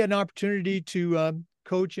then you had an opportunity to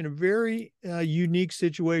coach in a very unique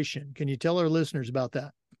situation. Can you tell our listeners about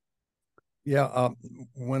that? Yeah,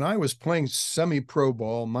 when I was playing semi-pro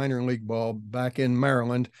ball, minor league ball back in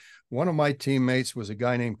Maryland, one of my teammates was a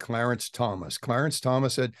guy named Clarence Thomas. Clarence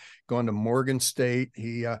Thomas had gone to Morgan State.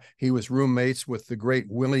 He was roommates with the great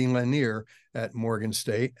Willie Lanier at Morgan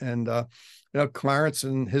State. And Clarence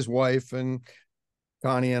and his wife and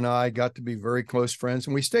Connie and I got to be very close friends,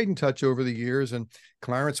 and we stayed in touch over the years. And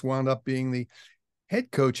Clarence wound up being the head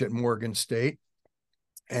coach at Morgan State.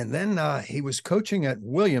 And then he was coaching at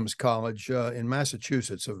Williams College in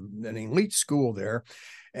Massachusetts, an elite school there.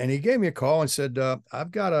 And he gave me a call and said, I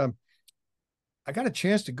got a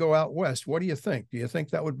chance to go out west. What do you think? Do you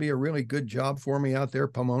think that would be a really good job for me out there,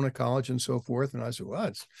 Pomona College and so forth? And I said, well,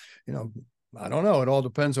 it's, I don't know. It all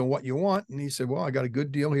depends on what you want. And he said, well, I got a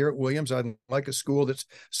good deal here at Williams. I'd like a school that's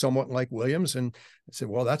somewhat like Williams. And I said,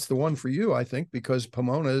 well, that's the one for you, I think, because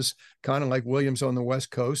Pomona is kind of like Williams on the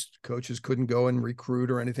West Coast. Coaches couldn't go and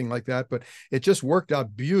recruit or anything like that, but it just worked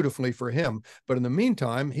out beautifully for him. But in the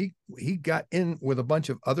meantime, he got in with a bunch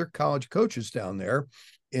of other college coaches down there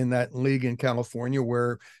in that league in California,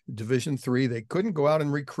 where Division III, they couldn't go out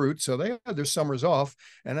and recruit. So they had their summers off.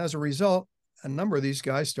 And as a result, a number of these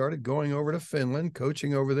guys started going over to Finland,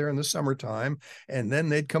 coaching over there in the summertime, and then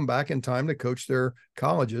they'd come back in time to coach their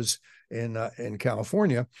colleges in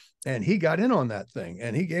California. And he got in on that thing,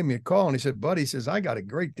 and he gave me a call, and he said, "Buddy," he says, "I got a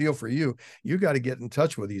great deal for you. You got to get in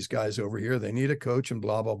touch with these guys over here. They need a coach," and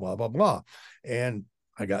blah, blah, blah, blah, blah. And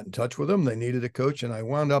I got in touch with them. They needed a coach, and I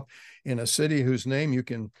wound up in a city whose name you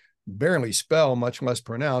can barely spell, much less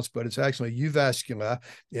pronounce, but it's actually Uvascula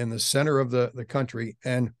in the center of the country.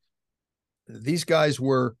 And these guys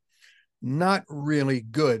were not really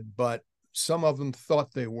good, but some of them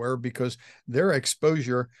thought they were, because their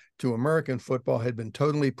exposure to American football had been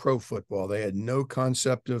totally pro football. They had no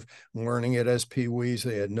concept of learning it as peewees.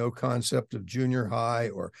 They had no concept of junior high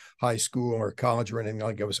or high school or college or anything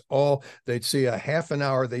like it. It was all, they'd see a half an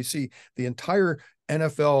hour. They see the entire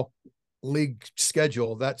NFL league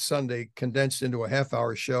schedule that Sunday condensed into a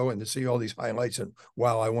half-hour show, and to see all these highlights, and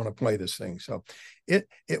wow, I want to play this thing. So it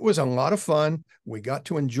was a lot of fun. We got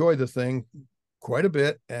to enjoy the thing quite a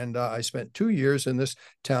bit, and I spent 2 years in this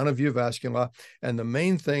town of Uvascula, and the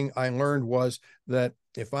main thing I learned was that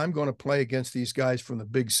if I'm going to play against these guys from the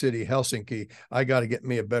big city, Helsinki, I got to get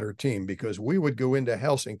me a better team, because we would go into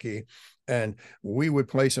Helsinki and we would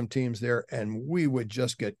play some teams there and we would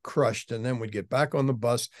just get crushed. And then we'd get back on the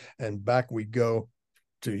bus and back we'd go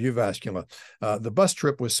to Uvascula. The bus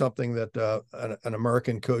trip was something that an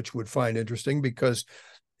American coach would find interesting, because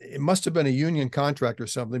it must have been a union contract or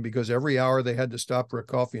something, because every hour they had to stop for a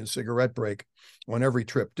coffee and cigarette break on every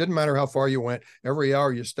trip. Didn't matter how far you went. Every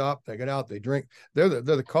hour you stop, they get out, they drink. They're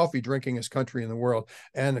the coffee drinkingest country in the world.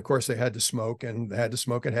 And of course they had to smoke, and they had to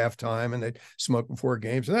smoke at halftime, and they'd smoke before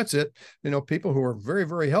games. And that's it. You know, people who are very,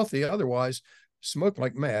 very healthy otherwise smoke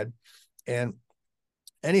like mad. And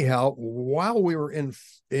anyhow, while we were in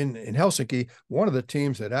Helsinki, one of the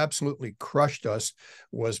teams that absolutely crushed us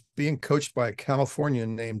was being coached by a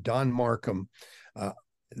Californian named Don Markham.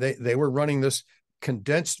 They were running this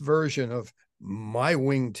condensed version of my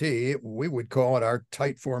wing tee. We would call it our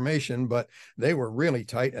tight formation, but they were really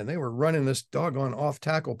tight, and they were running this doggone off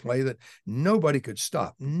tackle play that nobody could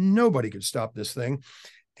stop. Nobody could stop this thing.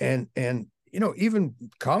 And you know, even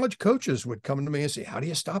college coaches would come to me and say, "How do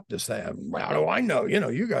you stop this thing?" "How do I know? You know,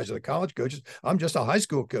 you guys are the college coaches. I'm just a high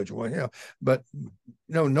school coach." Well, you know, but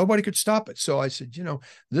no, nobody could stop it. So I said, you know,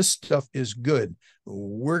 this stuff is good.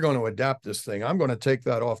 We're going to adapt this thing. I'm going to take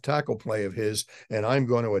that off tackle play of his, and I'm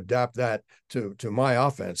going to adapt that to my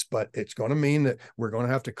offense. But it's going to mean that we're going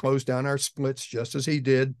to have to close down our splits just as he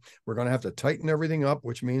did. We're going to have to tighten everything up,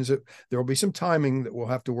 which means that there will be some timing that we'll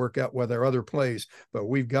have to work out with our other plays, but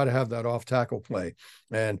we've got to have that off tackle play.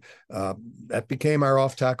 And that became our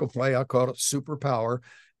off tackle play. I called it superpower,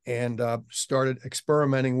 and started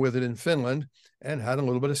experimenting with it in Finland, and had a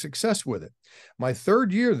little bit of success with it. My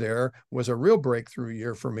third year there was a real breakthrough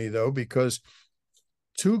year for me, though, because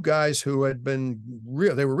two guys who had been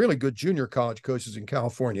they were really good junior college coaches in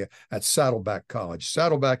California at Saddleback College.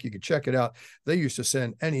 Saddleback, you could check it out. They used to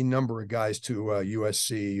send any number of guys to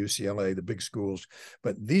USC, UCLA, the big schools.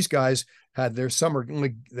 But these guys had their summer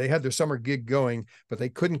gig going, but they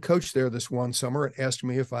couldn't coach there this one summer, and asked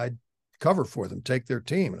me if I'd cover for them, take their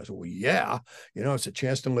team. And I said, well, yeah, you know, it's a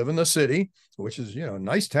chance to live in the city, which is, you know, a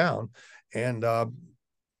nice town, and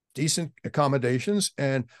decent accommodations,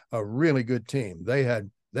 and a really good team. They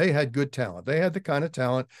had good talent. They had the kind of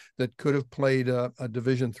talent that could have played a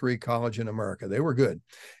Division III college in America. They were good.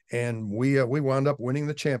 And we wound up winning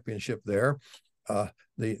the championship there.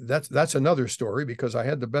 That's another story, because I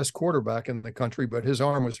had the best quarterback in the country, but his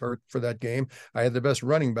arm was hurt for that game. I had the best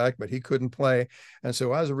running back, but he couldn't play. And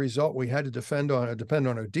so as a result, we had to depend on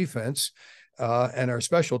our defense and our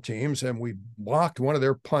special teams. And we blocked one of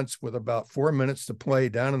their punts with about 4 minutes to play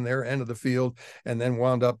down in their end of the field, and then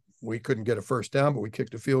wound up, we couldn't get a first down, but we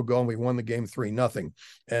kicked a field goal and we won the game 3-0.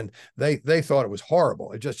 And they thought it was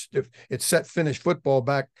horrible. It set Finnish football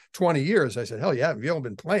back 20 years. I said, hell yeah, you've only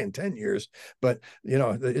been playing 10 years. But, you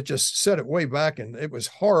know, it just set it way back, and it was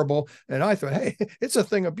horrible. And I thought, hey, it's a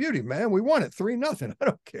thing of beauty, man. We won it 3-0. I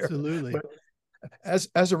don't care. Absolutely. But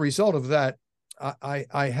as a result of that,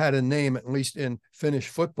 I had a name, at least in Finnish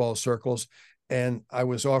football circles, and I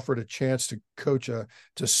was offered a chance to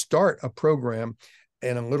to start a program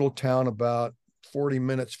in a little town about 40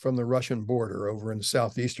 minutes from the Russian border over in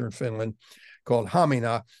southeastern Finland called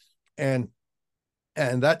Hamina. And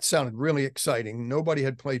that sounded really exciting. Nobody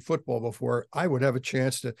had played football before. I would have a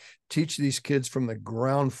chance to teach these kids from the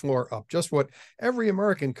ground floor up, just what every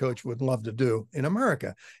American coach would love to do in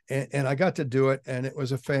America. And I got to do it, and it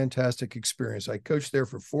was a fantastic experience. I coached there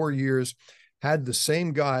for 4 years, had the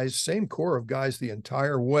same guys, same core of guys the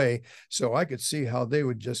entire way. So I could see how they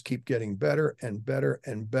would just keep getting better and better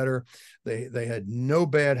and better. They had no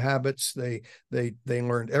bad habits. They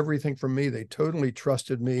learned everything from me. They totally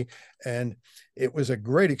trusted me. And it was a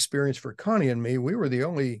great experience for Connie and me. We were the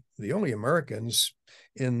only Americans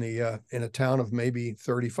in a town of maybe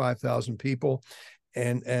 35,000 people.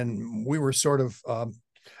 And we were sort of,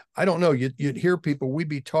 I don't know, you'd hear people, we'd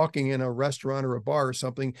be talking in a restaurant or a bar or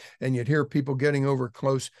something, and you'd hear people getting over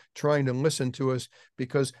close trying to listen to us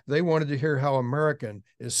because they wanted to hear how American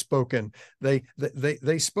is spoken. They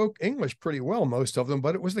spoke English pretty well, most of them,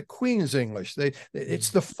 but it was the Queen's English. It's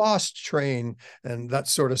the fast train and that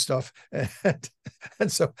sort of stuff.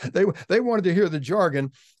 And so they wanted to hear the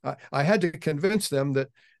jargon. I had to convince them that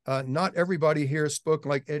not everybody here spoke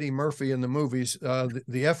like Eddie Murphy in the movies.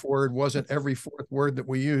 The F word wasn't every fourth word that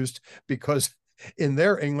we used, because in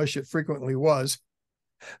their English it frequently was.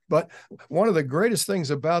 But one of the greatest things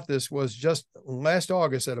about this was just last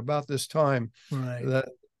August at about this time, right, that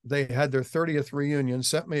they had their 30th reunion,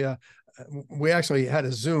 sent me we actually had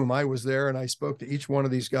a Zoom. I was there and I spoke to each one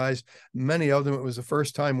of these guys. Many of them, it was the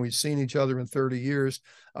first time we'd seen each other in 30 years.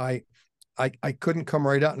 I couldn't come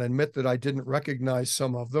right out and admit that I didn't recognize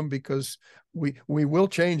some of them, because we will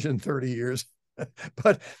change in 30 years.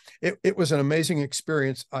 But it was an amazing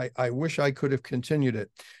experience. I wish I could have continued it.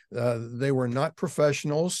 They were not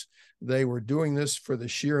professionals. They were doing this for the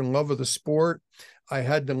sheer love of the sport. I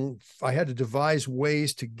had to devise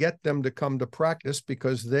ways to get them to come to practice,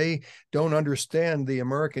 because they don't understand the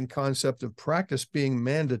American concept of practice being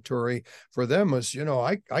mandatory. For them, as you know,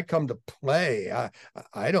 I come to play.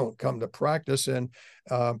 I don't come to practice. And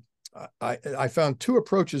I found two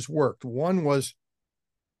approaches worked. One was,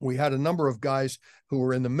 we had a number of guys who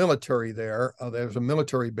were in the military there. There was a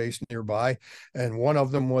military base nearby, and one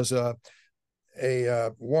of them was a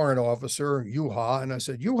warrant officer, Hugh. And I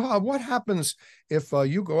said, Hugh, what happens if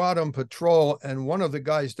you go out on patrol and one of the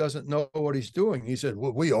guys doesn't know what he's doing? He said,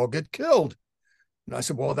 well, we all get killed. And I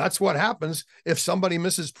said, well, that's what happens if somebody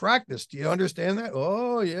misses practice. Do you understand that?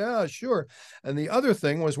 Oh, yeah, sure. And the other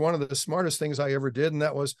thing was one of the smartest things I ever did, and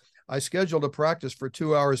that was I scheduled a practice for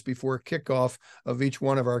 2 hours before kickoff of each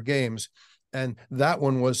one of our games. And that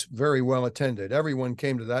one was very well attended. Everyone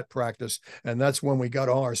came to that practice, and that's when we got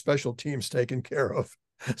all our special teams taken care of.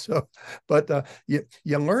 So, but you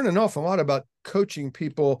learn an awful lot about coaching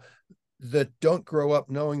people that don't grow up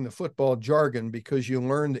knowing the football jargon, because you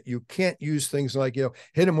learn that you can't use things like, hit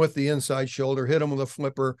them with the inside shoulder, hit them with a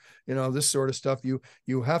flipper, this sort of stuff.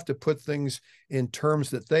 You have to put things in terms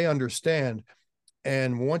that they understand.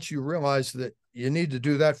 And once you realize that you need to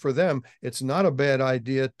do that for them, it's not a bad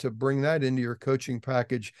idea to bring that into your coaching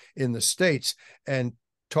package in the States and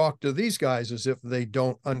talk to these guys as if they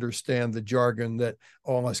don't understand the jargon that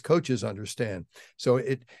all us coaches understand. So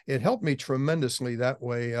it helped me tremendously that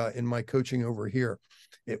way in my coaching over here.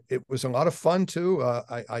 It was a lot of fun too.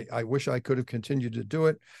 I wish I could have continued to do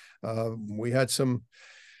it. We had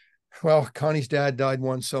Connie's dad died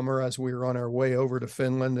one summer as we were on our way over to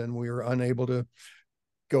Finland, and we were unable to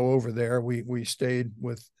go over there. We stayed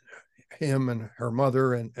with him and her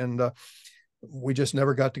mother, and we just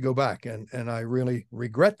never got to go back. And I really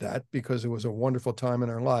regret that, because it was a wonderful time in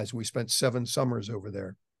our lives. We spent 7 summers over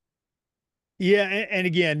there. Yeah, and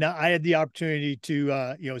again, I had the opportunity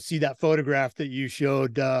to see that photograph that you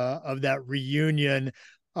showed of that reunion.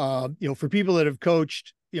 For people that have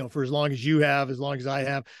coached, for as long as you have, as long as I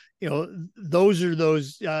have, those are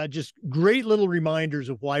those just great little reminders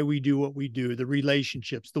of why we do what we do. The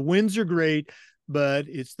relationships, the wins are great, but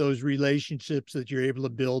it's those relationships that you're able to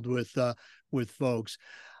build with folks.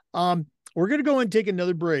 We're going to go and take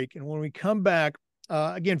another break, and when we come back,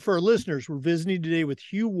 again, for our listeners, we're visiting today with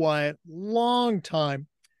Hugh Wyatt, longtime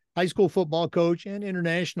high school football coach and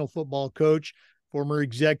international football coach, former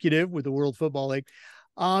executive with the World Football League.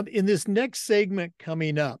 In this next segment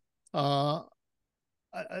coming up, I'll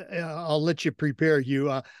let you prepare,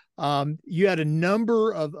 Hugh. You had a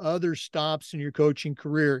number of other stops in your coaching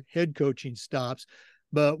career, head coaching stops,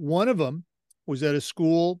 but one of them was at a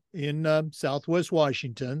school in Southwest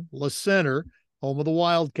Washington, La Center, home of the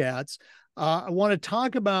Wildcats. I want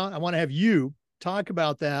to have you talk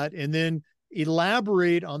about that, and then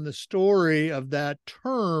elaborate on the story of that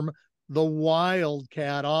term, the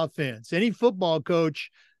Wildcat offense. Any football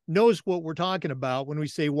coach knows what we're talking about when we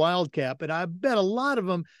say Wildcat, but I bet a lot of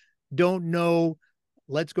them don't know,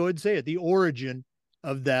 let's go ahead and say it, the origin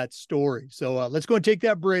of that story. So let's go and take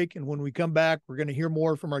that break. And when we come back, we're going to hear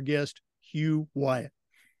more from our guest, Hugh Wyatt.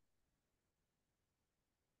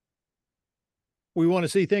 We want to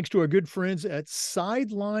say thanks to our good friends at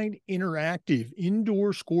Sideline Interactive,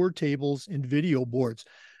 indoor score tables and video boards.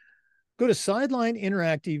 Go to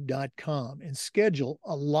sidelineinteractive.com and schedule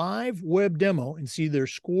a live web demo and see their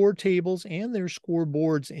score tables and their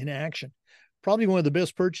scoreboards in action. Probably one of the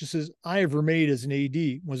best purchases I ever made as an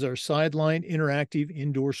AD was our Sideline Interactive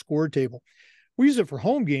indoor score table. We use it for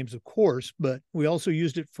home games, of course, but we also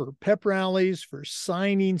used it for pep rallies, for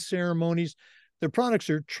signing ceremonies. Their products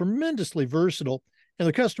are tremendously versatile, and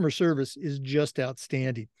the customer service is just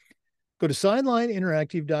outstanding. Go to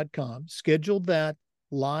sidelineinteractive.com, schedule that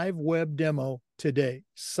live web demo today.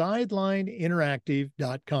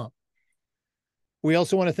 Sidelineinteractive.com. We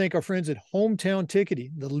also want to thank our friends at Hometown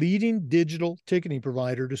Ticketing, the leading digital ticketing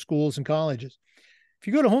provider to schools and colleges. If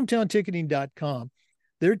you go to hometownticketing.com,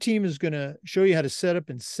 their team is going to show you how to set up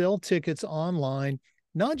and sell tickets online,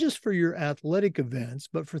 not just for your athletic events,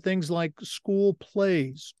 but for things like school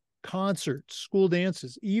plays, concerts, school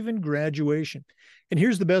dances, even graduation. And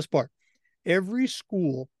here's the best part. Every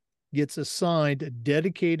school gets assigned a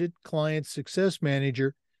dedicated client success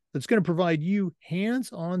manager that's going to provide you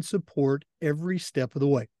hands-on support every step of the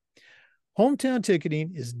way. Hometown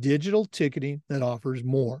Ticketing is digital ticketing that offers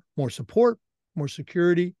more support, more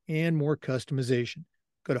security, and more customization.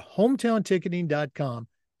 Go to hometownticketing.com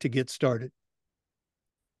to get started.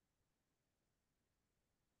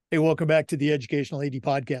 Hey, welcome back to the Educational AD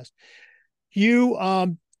Podcast. Hugh,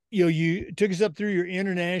 you took us up through your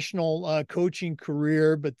international coaching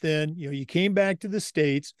career, but then, you came back to the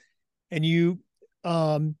States and you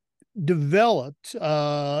developed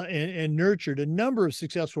and nurtured a number of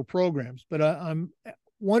successful programs. But I'm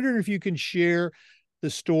wondering if you can share the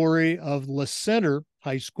story of La Center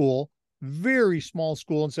High School, very small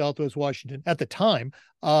school in Southwest Washington at the time,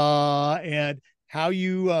 and how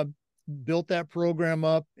you built that program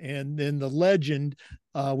up, and then the legend,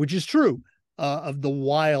 which is true, of the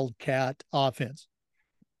Wildcat offense.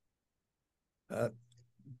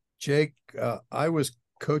 Jake, I was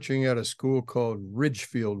coaching at a school called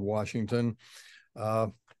Ridgefield, Washington,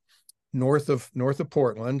 north of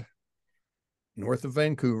Portland, north of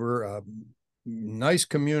Vancouver. Nice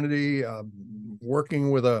community,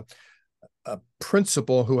 working with a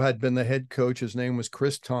principal who had been the head coach. His name was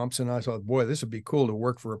Chris Thompson. I thought, boy, this would be cool to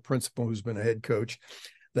work for a principal who's been a head coach.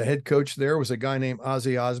 The head coach there was a guy named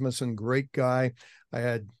Ozzie Osmondson, great guy. I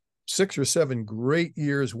had 6 or 7 great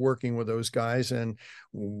years working with those guys. And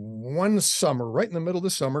one summer, right in the middle of the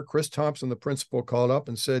summer, Chris Thompson, the principal, called up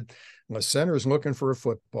and said, the center is looking for a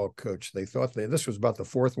football coach. They thought this was about the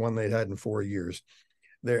 4th one they'd had in 4 years.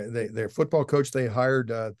 Their football coach they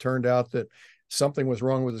hired turned out that something was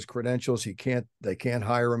wrong with his credentials. They can't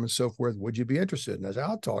hire him and so forth. Would you be interested? And I said,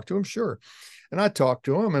 I'll talk to him. Sure. And I talked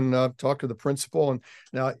to him and talked to the principal. And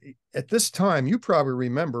now at this time, you probably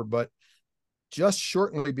remember, but just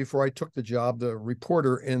shortly before I took the job, the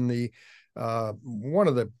reporter in the I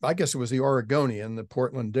guess it was the Oregonian, the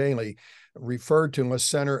Portland Daily, referred to La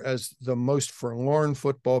Center as the most forlorn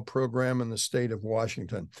football program in the state of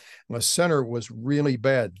Washington. La Center was really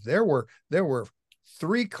bad. There were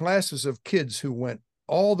 3 classes of kids who went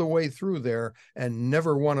all the way through there and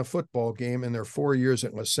never won a football game in their 4 years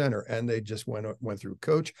at La Center. And they just went through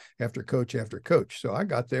coach after coach after coach. So I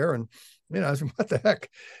got there and, I said, what the heck?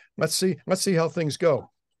 Let's see how things go.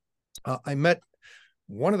 I met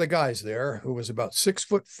one of the guys there who was about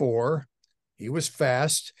 6'4". He was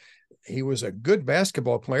fast. He was a good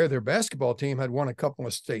basketball player. Their basketball team had won a couple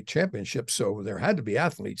of state championships, so there had to be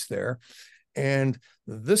athletes there. And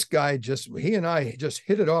this guy he and I just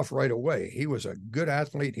hit it off right away. He was a good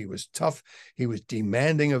athlete. He was tough. He was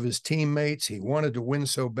demanding of his teammates. He wanted to win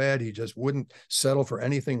so bad. He just wouldn't settle for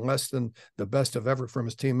anything less than the best of ever from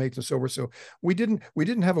his teammates and so forth. So we didn't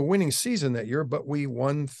have a winning season that year, but we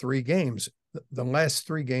won 3 games, the last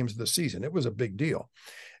 3 games of the season. It was a big deal.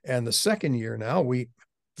 And the second year now, we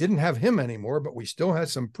didn't have him anymore, but we still had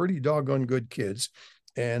some pretty doggone good kids.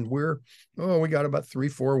 And we got about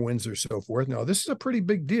 3-4 wins or so forth. Now, this is a pretty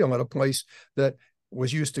big deal at a place that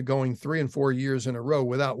was used to going 3 and 4 years in a row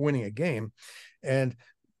without winning a game. And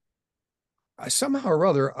somehow or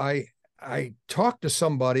other, I talked to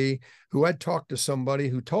somebody who had talked to somebody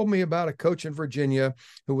who told me about a coach in Virginia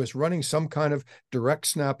who was running some kind of direct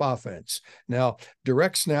snap offense. Now,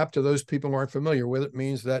 direct snap, to those people who aren't familiar with it,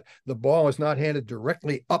 means that the ball is not handed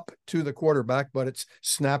directly up to the quarterback, but it's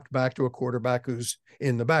snapped back to a quarterback who's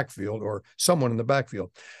in the backfield or someone in the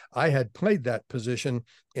backfield. I had played that position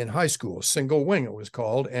in high school, single wing it was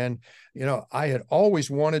called. And, I had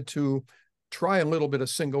always wanted to try a little bit of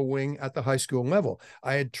single wing at the high school level.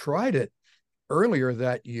 I had tried it earlier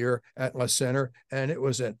that year at La Center, and it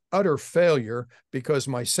was an utter failure because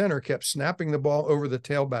my center kept snapping the ball over the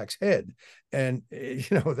tailback's head. And,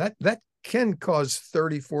 that can cause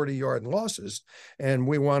 30, 40-yard losses. And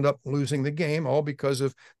we wound up losing the game all because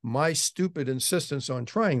of my stupid insistence on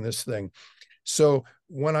trying this thing. So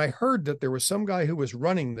when I heard that there was some guy who was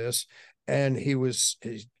running this and he's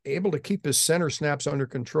able to keep his center snaps under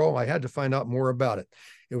control, I had to find out more about it.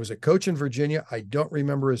 It was a coach in Virginia. I don't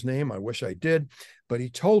remember his name. I wish I did, but he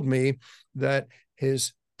told me that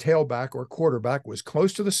his tailback or quarterback was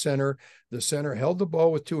close to the center. The center held the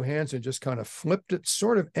ball with two hands and just kind of flipped it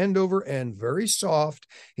sort of end over end, very soft.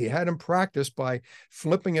 He had him practice by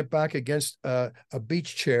flipping it back against a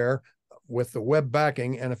beach chair with the web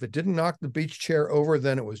backing. And if it didn't knock the beach chair over,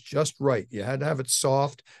 then it was just right. You had to have it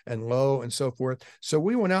soft and low and so forth. So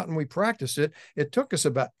we went out and we practiced it. It took us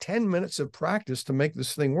about 10 minutes of practice to make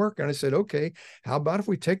this thing work. And I said, okay, how about if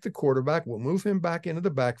we take the quarterback, we'll move him back into the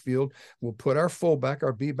backfield. We'll put our fullback,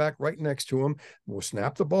 our B-back right next to him. We'll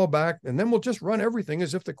snap the ball back, and then we'll just run everything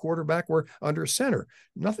as if the quarterback were under center.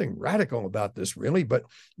 Nothing radical about this really, but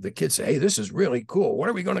the kids say, hey, this is really cool. What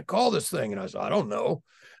are we going to call this thing? And I said, I don't know.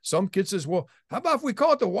 Some kid says, well, how about if we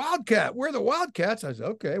call it the Wildcat? We're the Wildcats. I said,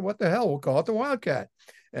 okay, what the hell? We'll call it the Wildcat.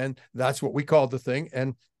 And that's what we called the thing.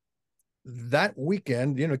 And that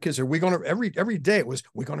weekend, kids are, we going to, every day it was,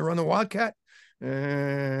 we going to run the Wildcat?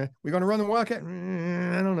 We're going to run the Wildcat?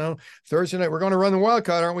 I don't know. Thursday night, we're going to run the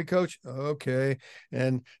Wildcat, aren't we, Coach? Okay.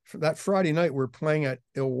 And for that Friday night, we're playing at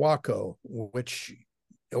Ilwaco, which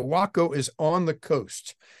Ilwaco is on the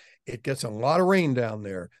coast. It gets a lot of rain down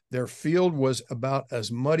there. Their field was about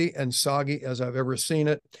as muddy and soggy as I've ever seen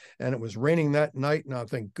it. And it was raining that night. And I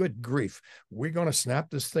think, good grief, we're going to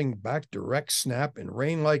snap this thing back, direct snap in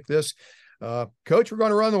rain like this. Coach, we're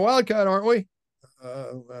going to run the Wildcat, aren't we?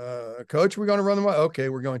 Coach, we're going to run the Wildcat. Okay,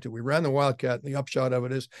 we're going to. We ran the Wildcat. The upshot of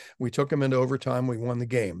it is we took them into overtime. We won the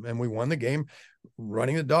game. And we won the game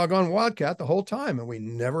running the doggone Wildcat the whole time. And we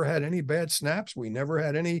never had any bad snaps. We never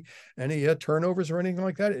had any turnovers or anything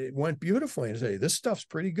like that. It went beautifully. And say, this stuff's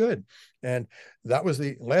pretty good. And that was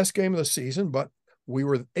the last game of the season, but we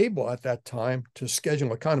were able at that time to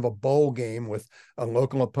schedule a kind of a bowl game with a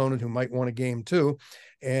local opponent who might want a game too.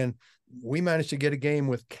 And we managed to get a game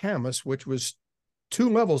with Camas, which was 2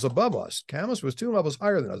 levels above us. Camas was 2 levels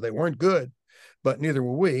higher than us. They weren't good, but neither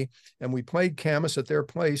were we. And we played Camas at their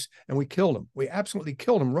place and we killed them. We absolutely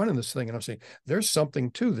killed them running this thing. And I'm saying, there's something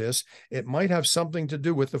to this. It might have something to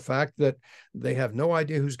do with the fact that they have no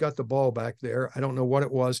idea who's got the ball back there. I don't know what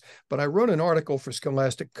it was, but I wrote an article for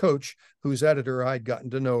Scholastic Coach, whose editor I'd gotten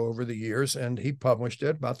to know over the years, and he published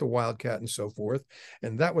it about the Wildcat and so forth.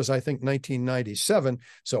 And that was, I think, 1997.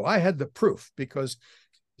 So I had the proof, because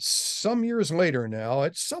some years later now,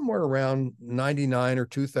 it's somewhere around 99 or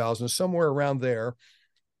 2000, somewhere around there,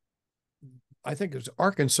 I think it was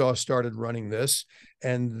Arkansas started running this,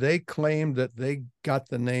 and they claimed that they got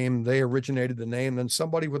the name, they originated the name. Then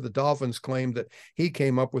somebody with the Dolphins claimed that he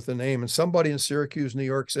came up with the name, and somebody in Syracuse, New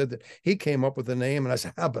York said that he came up with the name. And I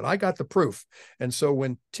said, but I got the proof. And so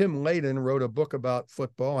when Tim Layden wrote a book about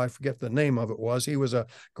football, I forget the name of it was, he was a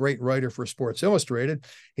great writer for Sports Illustrated.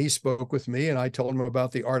 He spoke with me and I told him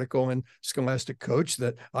about the article in Scholastic Coach,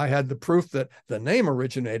 that I had the proof that the name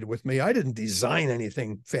originated with me. I didn't design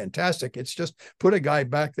anything fantastic. It's just put a guy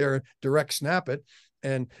back there, direct snap it.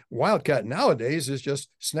 And Wildcat nowadays is just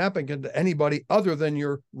snapping it to anybody other than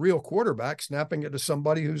your real quarterback, snapping it to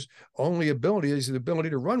somebody whose only ability is the ability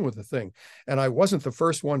to run with the thing. And I wasn't the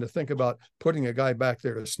first one to think about putting a guy back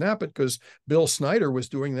there to snap it, because Bill Snyder was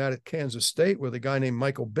doing that at Kansas State with a guy named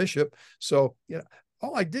Michael Bishop. So,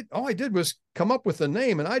 all I did was come up with the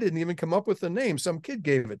name, and I didn't even come up with the name. Some kid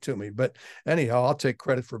gave it to me. But anyhow, I'll take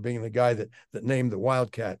credit for being the guy that named the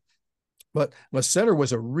Wildcat. But La Center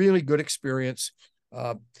was a really good experience.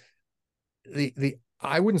 I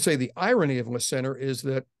wouldn't say the irony of La Center is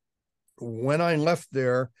that when I left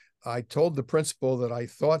there, I told the principal that I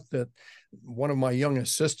thought that one of my young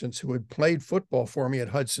assistants who had played football for me at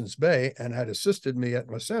Hudson's Bay and had assisted me at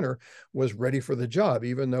La Center was ready for the job,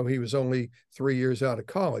 even though he was only 3 years out of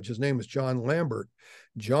college. His name was John Lambert.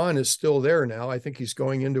 John is still there now. I think he's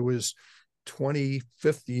going into his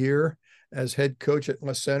 25th year as head coach at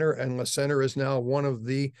La Center, and La Center is now one of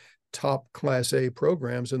the top Class A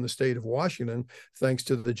programs in the state of Washington, thanks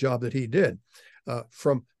to the job that he did.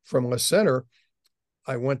 From La Center,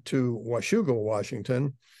 I went to Washougal,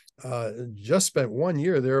 Washington, just spent 1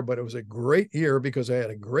 year there, but it was a great year because I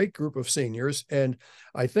had a great group of seniors. And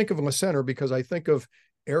I think of La Center because I think of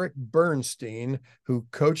Eric Bernstein, who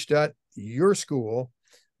coached at your school,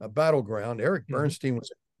 Battleground. Eric Bernstein was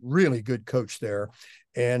a really good coach there.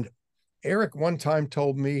 And Eric one time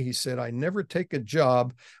told me, he said, I never take a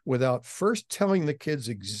job without first telling the kids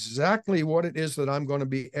exactly what it is that I'm going to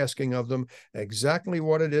be asking of them, exactly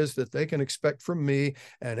what it is that they can expect from me.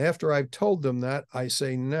 And after I've told them that, I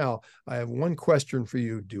say, now, I have one question for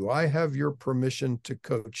you. Do I have your permission to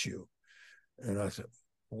coach you? And I said,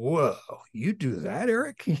 whoa, you do that,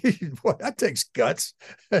 Eric? Well, that takes guts.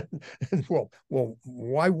 Well,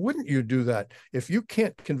 why wouldn't you do that? If you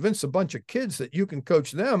can't convince a bunch of kids that you can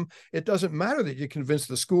coach them, it doesn't matter that you convince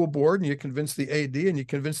the school board and you convince the AD and you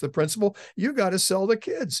convince the principal. You got to sell the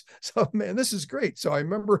kids. So, man, this is great. So I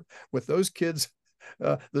remember with those kids,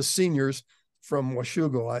 the seniors from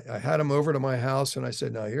Washougal, I had them over to my house and I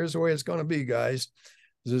said, now here's the way it's going to be, guys.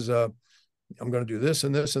 This is I'm going to do this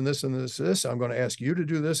and this and this and this. I'm going to ask you to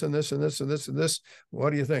do this and this and this and this and this. What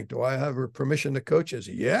do you think? Do I have permission to coach?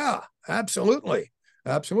 Yeah, absolutely.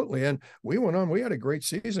 Absolutely. And we went on, we had a great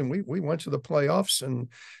season. We went to the playoffs and,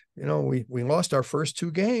 we lost our first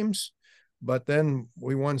 2 games, but then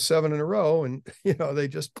we won 7 in a row and, they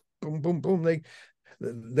just boom, boom, boom.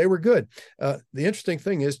 They were good. The interesting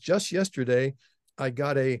thing is just yesterday, I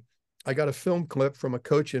got a film clip from a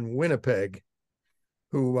coach in Winnipeg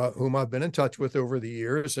whom I've been in touch with over the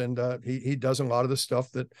years, and he does a lot of the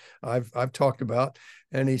stuff that I've talked about.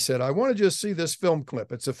 And he said, I want to just see this film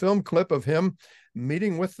clip. It's a film clip of him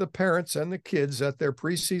meeting with the parents and the kids at their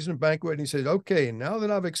preseason banquet. And he said, okay, now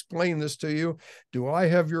that I've explained this to you, do I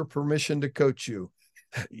have your permission to coach you?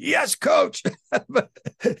 Yes, coach.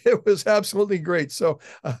 It was absolutely great. So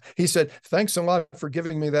he said, thanks a lot for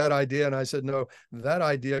giving me that idea. And I said, no, that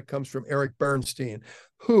idea comes from Eric Bernstein,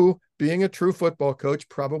 who, being a true football coach,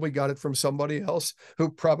 probably got it from somebody else,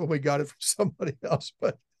 who probably got it from somebody else.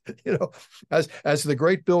 But, as the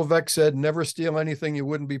great Bill Veck said, never steal anything you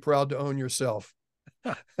wouldn't be proud to own yourself.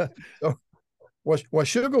 So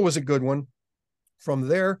Washougal was a good one. From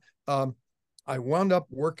there, I wound up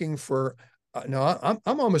working for no,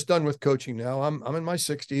 I'm almost done with coaching now. I'm in my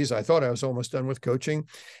 60s. I thought I was almost done with coaching,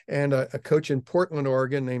 and a coach in Portland,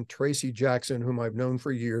 Oregon, named Tracy Jackson, whom I've known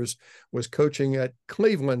for years, was coaching at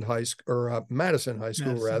Cleveland High School, or Madison High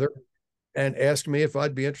School, rather, and asked me if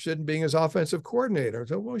I'd be interested in being his offensive coordinator. I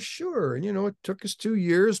said, well, sure. And, it took us 2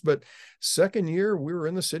 years, but second year we were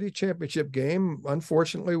in the city championship game.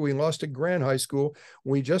 Unfortunately, we lost to Grand High School.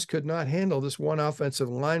 We just could not handle this one offensive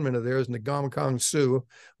lineman of theirs, Nagamkong Sioux.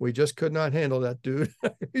 We just could not handle that dude.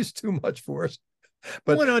 He's too much for us.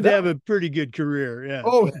 But went on to have a pretty good career. Yeah.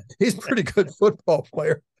 Oh, he's a pretty good football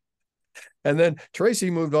player. And then Tracy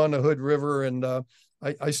moved on to Hood River, and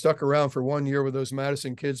I stuck around for 1 year with those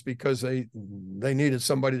Madison kids because they needed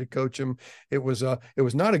somebody to coach them. It was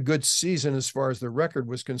not a good season as far as the record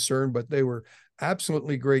was concerned, but they were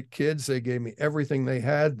absolutely great kids. They gave me everything they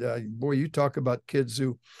had. Boy, you talk about kids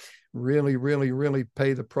who really, really, really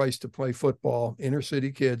pay the price to play football, inner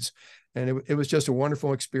city kids. And it was just a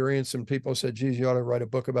wonderful experience. And people said, geez, you ought to write a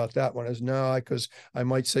book about that one. I was, no, because I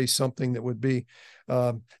might say something that would be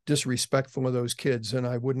disrespectful of those kids. And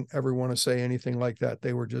I wouldn't ever want to say anything like that.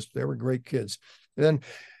 They were great kids. And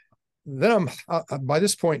then I'm by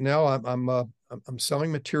this point now, I'm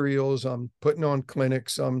selling materials. I'm putting on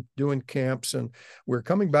clinics. I'm doing camps. And we're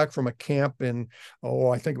coming back from a camp in,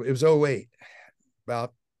 I think it was 2008,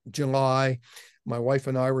 about July. My wife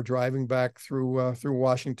and I were driving back through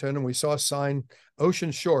Washington, and we saw a sign,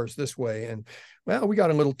 Ocean Shores this way. And, well, we got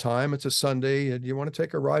a little time. It's a Sunday. Do you want to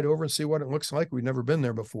take a ride over and see what it looks like? We'd never been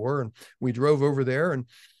there before. And we drove over there and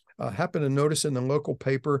happened to notice in the local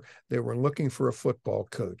paper they were looking for a football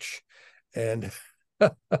coach. And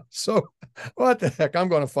so what the heck, I'm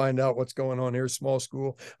going to find out what's going on here, small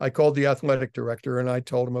school. I called the athletic director and I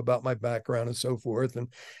told him about my background and so forth. And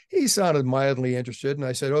he sounded mildly interested. And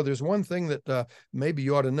I said, oh, there's one thing that maybe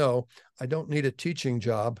you ought to know. I don't need a teaching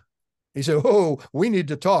job. He said, oh, we need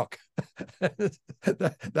to talk.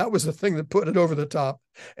 that was the thing that put it over the top.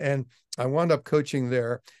 And I wound up coaching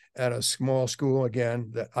there at a small school again.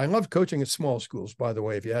 That I love coaching at small schools, by the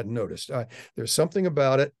way, if you hadn't noticed. There's something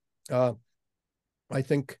about it. I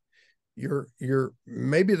think you're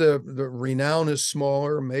maybe the renown is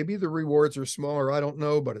smaller, maybe the rewards are smaller, I don't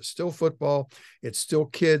know, but it's still football, it's still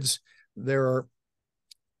kids.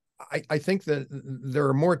 I think that there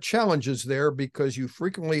are more challenges there because you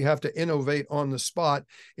frequently have to innovate on the spot.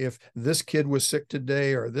 If this kid was sick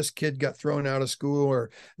today, or this kid got thrown out of school, or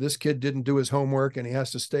this kid didn't do his homework and he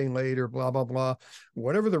has to stay late, or blah, blah, blah,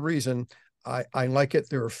 whatever the reason, I like it.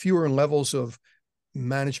 There are fewer levels of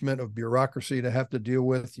management, of bureaucracy to have to deal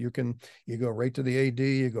with. You go right to the AD,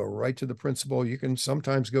 you go right to the principal. You can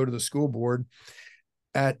sometimes go to the school board.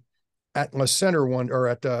 At La Center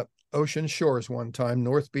at Ocean Shores one time,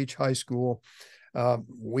 North Beach High School,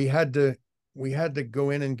 we had to go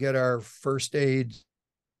in and get our first aid.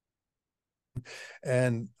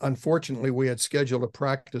 And unfortunately, we had scheduled a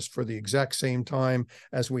practice for the exact same time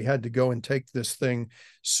as we had to go and take this thing.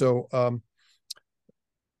 So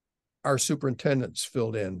our superintendents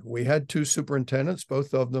filled in. We had two superintendents.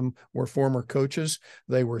 Both of them were former coaches.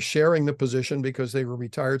 They were sharing the position because they were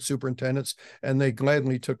retired superintendents, and they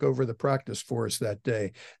gladly took over the practice for us that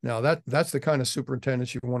day. Now, that's the kind of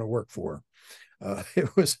superintendents you want to work for.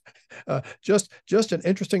 It was just an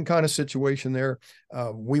interesting kind of situation there.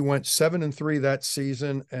 We went 7-3 that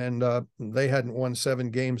season, and they hadn't won 7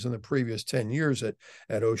 games in the previous 10 years at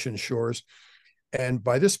Ocean Shores. And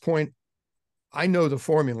by this point, I know the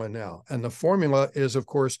formula now. And the formula is, of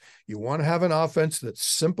course, you want to have an offense that's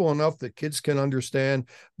simple enough that kids can understand,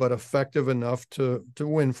 but effective enough to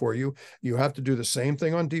win for you. You have to do the same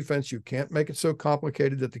thing on defense. You can't make it so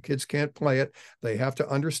complicated that the kids can't play it. They have to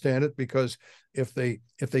understand it, because if they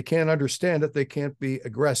can't understand it, they can't be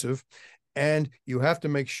aggressive. And you have to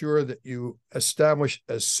make sure that you establish,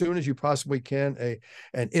 as soon as you possibly can,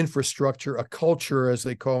 an infrastructure, a culture, as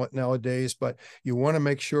they call it nowadays. But you want to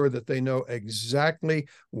make sure that they know exactly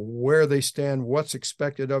where they stand, what's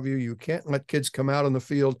expected of you. You can't let kids come out on the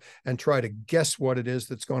field and try to guess what it is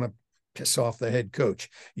that's going to piss off the head coach.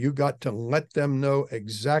 You got to let them know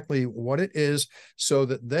exactly what it is, so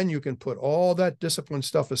that then you can put all that discipline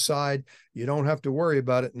stuff aside. You don't have to worry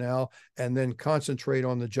about it now, and then concentrate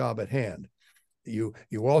on the job at hand. You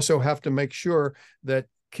also have to make sure that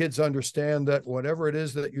kids understand that whatever it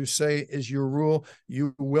is that you say is your rule,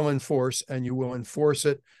 you will enforce, and you will enforce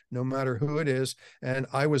it no matter who it is. And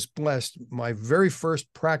I was blessed. My very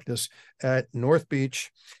first practice at North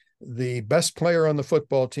Beach, the best player on the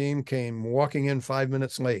football team came walking in 5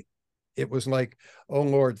 minutes late. It was like, oh,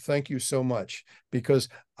 Lord, thank you so much, because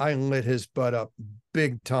I lit his butt up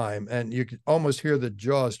big time. And you could almost hear the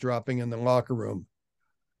jaws dropping in the locker room.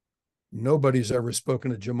 Nobody's ever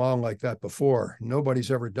spoken to Jamal like that before.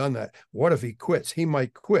 Nobody's ever done that. What if he quits? He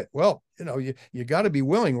might quit. Well, you got to be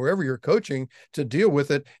willing, wherever you're coaching, to deal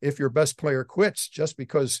with it if your best player quits just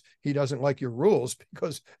because he doesn't like your rules,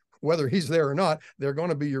 because whether he's there or not, they're going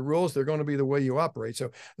to be your rules. They're going to be the way you operate.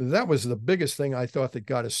 So that was the biggest thing I thought that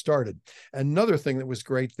got us started. Another thing that was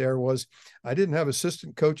great there was I didn't have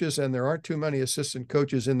assistant coaches, and there aren't too many assistant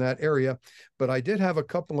coaches in that area, but I did have a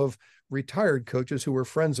couple of retired coaches who were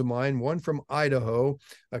friends of mine, one from Idaho,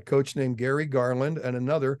 a coach named Gary Garland, and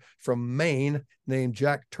another from Maine named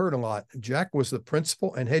Jack Turtelot. Jack was the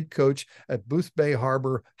principal and head coach at Booth Bay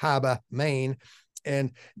Harbor, Maine.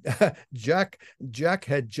 And Jack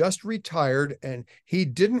had just retired, and he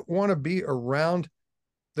didn't want to be around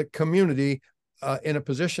the community in a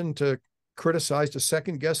position to criticize, to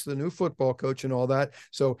second guess the new football coach and all that.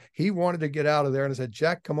 So he wanted to get out of there, and I said,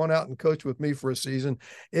 Jack, come on out and coach with me for a season.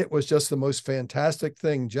 It was just the most fantastic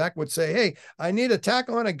thing. Jack would say, hey, I need a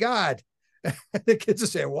tackle and a guard. The kids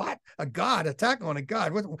would say, what? A guard, a tackle and a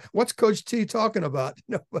guard? What's Coach T talking about?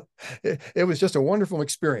 It was just a wonderful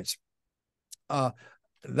experience.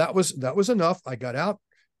 That was enough. I got out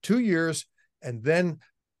 2 years, and then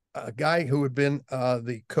a guy who had been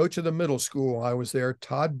the coach of the middle school, I was there,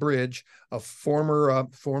 Todd Bridge, a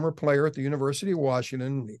former player at the University of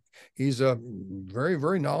Washington. He's a very,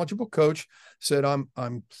 very knowledgeable coach, said,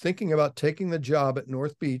 I'm thinking about taking the job at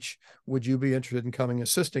North Beach. Would you be interested in coming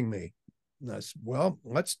assisting me? And I said, well,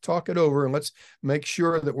 let's talk it over, and let's make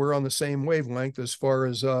sure that we're on the same wavelength as far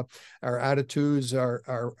as our attitudes,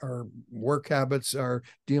 our work habits, our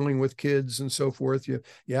dealing with kids and so forth. You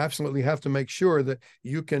absolutely have to make sure that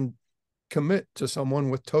you can commit to someone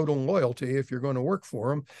with total loyalty if you're going to work for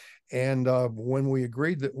them. And when we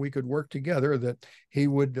agreed that we could work together, that he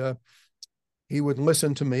would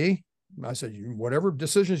listen to me. I said, whatever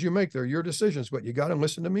decisions you make, they're your decisions, but you got to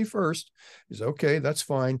listen to me first. He said, okay, that's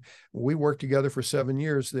fine. We worked together for 7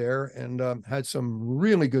 years there, and had some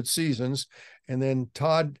really good seasons. And then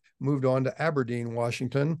Todd moved on to Aberdeen,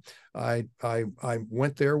 Washington. I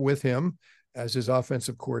went there with him as his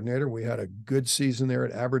offensive coordinator. We had a good season there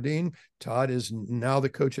at Aberdeen. Todd is now the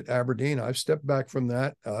coach at Aberdeen. I've stepped back from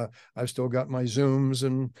that. I've still got my Zooms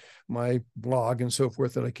and my blog and so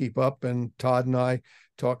forth that I keep up. And Todd and I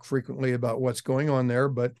talk frequently about what's going on there,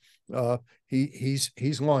 but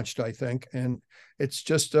he's launched, I think. And it's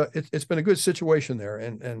just, it's been a good situation there.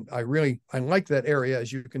 And I like that area,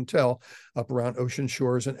 as you can tell, up around Ocean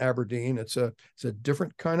Shores and Aberdeen. It's a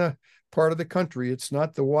different kind of part of the country. It's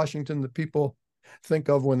not the Washington that people think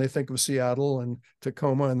of when they think of Seattle and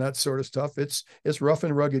Tacoma and that sort of stuff. It's rough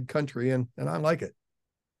and rugged country, and I like it.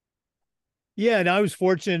 Yeah, and I was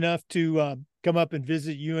fortunate enough to come up and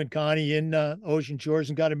visit you and Connie in Ocean Shores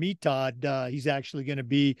and got to meet Todd. He's actually going to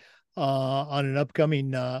be on an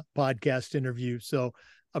upcoming podcast interview. So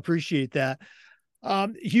appreciate that.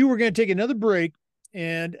 Hugh, we're going to take another break.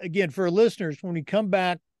 And again, for our listeners, when we come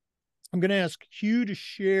back, I'm going to ask Hugh to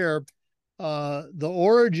share the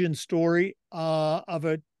origin story of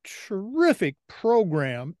a terrific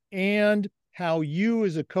program and how you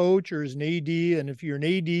as a coach or as an AD, and if you're an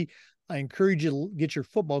AD, I encourage you to get your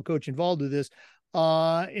football coach involved with this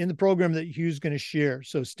in the program that Hugh's going to share.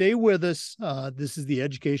 So stay with us. This is the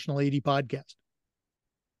Educational AD Podcast.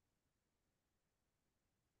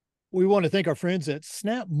 We want to thank our friends at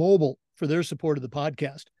Snap Mobile for their support of the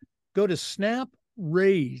podcast. Go to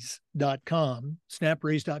snapraise.com.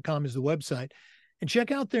 Snapraise.com is the website. And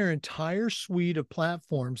check out their entire suite of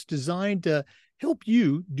platforms designed to help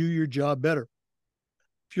you do your job better.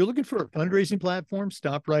 If you're looking for a fundraising platform,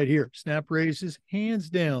 stop right here. SnapRaise is hands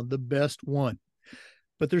down the best one.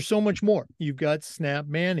 But there's so much more. You've got Snap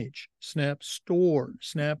Manage, Snap Store,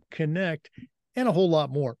 Snap Connect, and a whole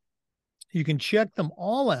lot more. You can check them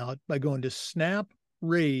all out by going to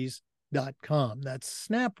snapraise.com. That's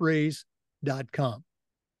snapraise.com.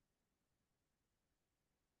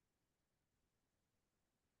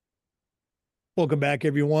 Welcome back,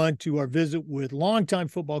 everyone, to our visit with longtime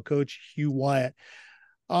football coach Hugh Wyatt.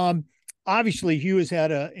 Obviously, Hugh has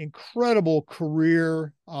had an incredible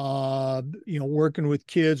career, working with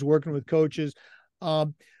kids, working with coaches.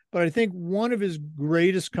 But I think one of his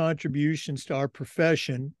greatest contributions to our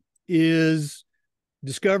profession is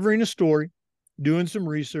discovering a story, doing some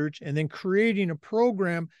research, and then creating a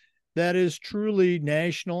program that is truly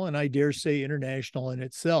national and I dare say international in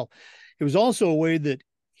itself. It was also a way that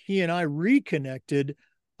he and I reconnected,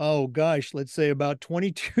 let's say about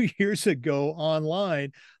 22 years ago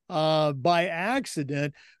online by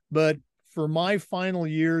accident. But for my final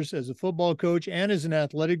years as a football coach and as an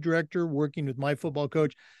athletic director working with my football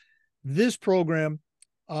coach, this program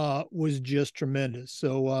was just tremendous.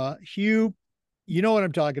 So Hugh, you know what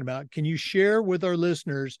I'm talking about. Can you share with our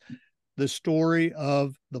listeners the story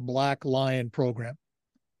of the Black Lion program?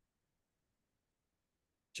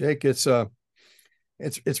 Jake, it's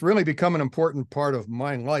really become an important part of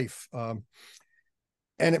my life. And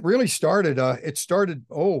it really started, back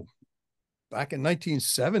in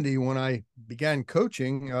 1970 when I began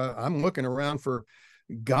coaching. I'm looking around for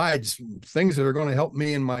guides, things that are going to help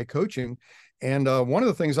me in my coaching. And one of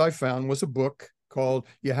the things I found was a book called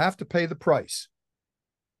You Have to Pay the Price.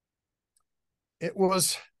 It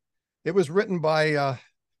was written by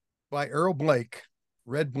Earl Blake,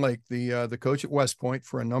 Red Blake, the coach at West Point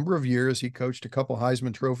for a number of years. He coached a couple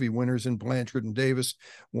Heisman Trophy winners in Blanchard and Davis,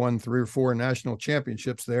 won 3 or 4 national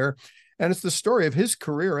championships there. And it's the story of his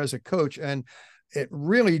career as a coach. And it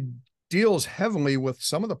really deals heavily with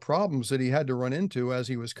some of the problems that he had to run into as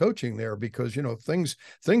he was coaching there, because, things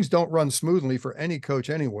don't run smoothly for any coach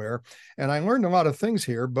anywhere. And I learned a lot of things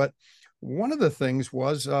here, but one of the things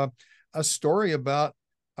was a story about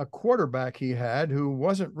a quarterback he had who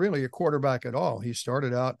wasn't really a quarterback at all. He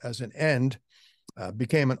started out as an end,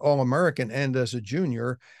 became an All-American end as a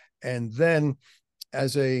junior, and then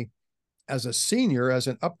as an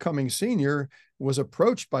upcoming senior, was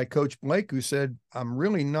approached by Coach Blake, who said, "I'm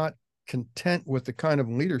really not content with the kind of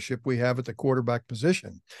leadership we have at the quarterback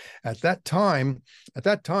position." At that time,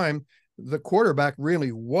 the quarterback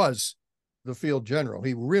really was the field general.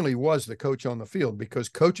 He really was the coach on the field, because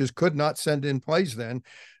coaches could not send in plays then.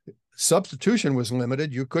 Substitution was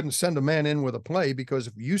limited. You couldn't send a man in with a play, because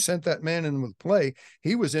if you sent that man in with play,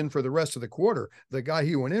 he was in for the rest of the quarter. The guy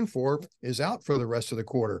he went in for is out for the rest of the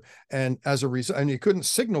quarter. And as a result, and you couldn't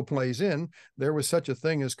signal plays in. There was such a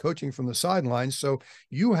thing as coaching from the sidelines. So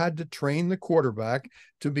you had to train the quarterback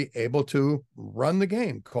to be able to run the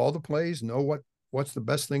game, call the plays, know what's the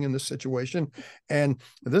best thing in this situation. And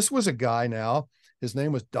this was a guy now, his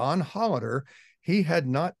name was Don Hollader. He had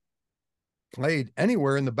not played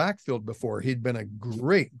anywhere in the backfield before. He'd been a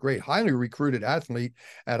great, highly recruited athlete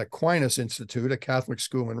at Aquinas Institute, a Catholic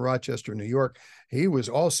school in Rochester, New York. He was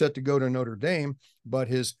all set to go to Notre Dame, but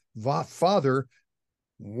his father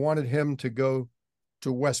wanted him to go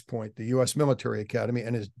to West Point, the U.S. Military Academy,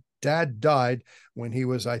 and his dad died when he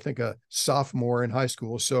was, I think, a sophomore in high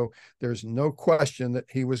school. So there's no question that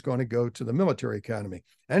he was going to go to the military academy.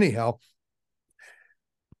 Anyhow,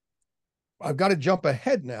 I've got to jump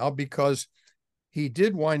ahead now, because he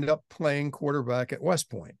did wind up playing quarterback at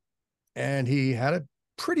West Point, and he had a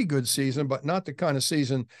pretty good season, but not the kind of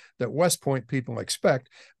season that West Point people expect.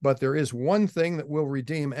 But there is one thing that will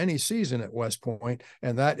redeem any season at West Point,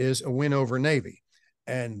 and that is a win over Navy.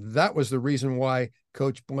 And that was the reason why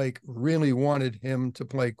Coach Blake really wanted him to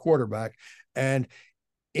play quarterback. And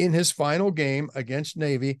in his final game against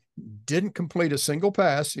Navy, didn't complete a single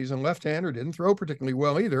pass. He's a left-hander, didn't throw particularly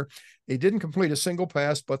well either. He didn't complete a single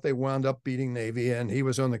pass, but they wound up beating Navy, and he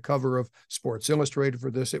was on the cover of Sports Illustrated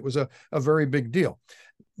for this. It was a very big deal.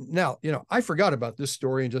 Now, I forgot about this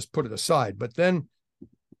story and just put it aside, but then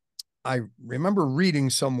I remember reading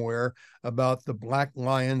somewhere about the Black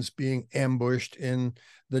Lions being ambushed in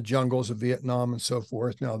the jungles of Vietnam and so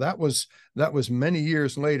forth. Now that was many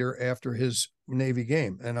years later after his Navy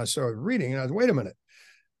game. And I started reading and I was, wait a minute,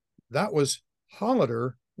 that was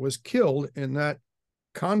Hollander was killed in that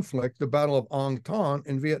conflict, the Battle of Ong Ton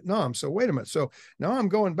in Vietnam. So wait a minute. So now I'm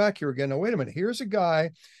going back here again. Now, wait a minute. Here's a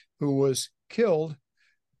guy who was killed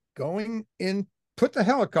going in, put the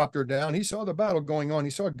helicopter down. He saw the battle going on.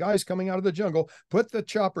 He saw guys coming out of the jungle, put the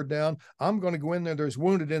chopper down. I'm going to go in there. There's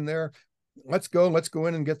wounded in there. Let's go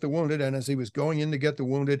in and get the wounded. And as he was going in to get the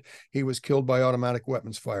wounded, he was killed by automatic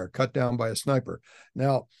weapons fire, cut down by a sniper.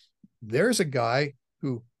 Now, there's a guy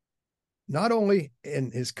who not only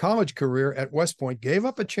in his college career at West Point gave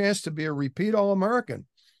up a chance to be a repeat All-American.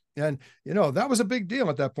 And, that was a big deal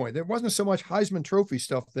at that point. There wasn't so much Heisman Trophy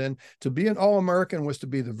stuff then. To be an All-American was to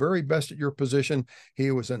be the very best at your position.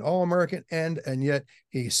 He was an All-American and yet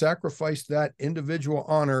he sacrificed that individual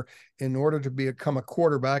honor in order to become a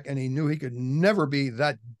quarterback. And he knew he could never be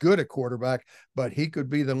that good a quarterback, but he could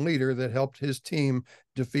be the leader that helped his team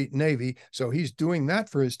defeat Navy. So he's doing that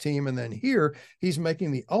for his team. And then here he's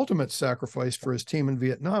making the ultimate sacrifice for his team in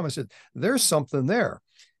Vietnam. I said, there's something there.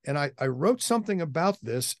 And I wrote something about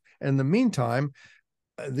this. In the meantime,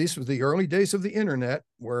 these were the early days of the internet,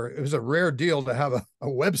 where it was a rare deal to have a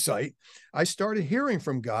website. I started hearing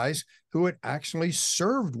from guys who had actually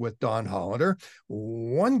served with Don Hollander.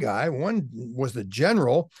 One was the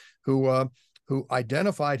general who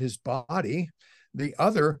identified his body. The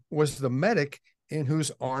other was the medic in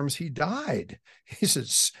whose arms he died. He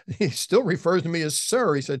still refers to me as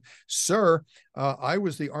sir. He said, sir, I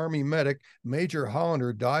was the Army medic. Major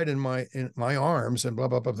Hollander died in my arms, and blah,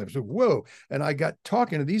 blah, blah. I said, whoa. And I got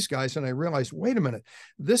talking to these guys and I realized, wait a minute,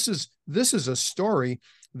 this is a story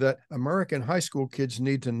that American high school kids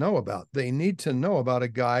need to know about. They need to know about a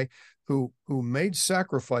guy who made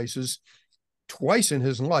sacrifices twice in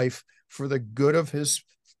his life for the good of his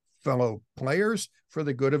fellow players, for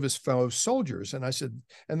the good of his fellow soldiers. And I said,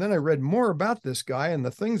 and then I read more about this guy and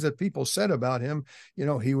the things that people said about him.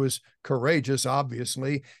 He was courageous,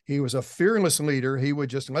 obviously. He was a fearless leader. He would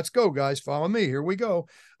just, let's go, guys, follow me. Here we go.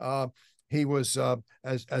 He was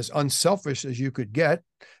as unselfish as you could get.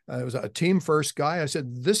 It was a team first guy. I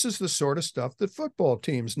said, this is the sort of stuff that football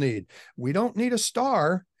teams need. We don't need a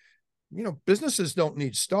star. Businesses don't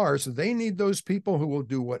need stars. They need those people who will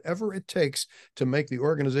do whatever it takes to make the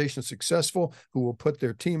organization successful, who will put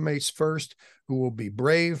their teammates first, who will be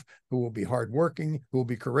brave, who will be hardworking, who will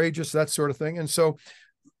be courageous, that sort of thing. And so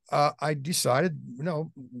I decided,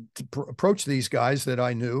 to approach these guys that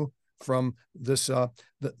I knew from this, the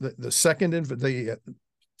second of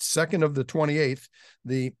the 28th,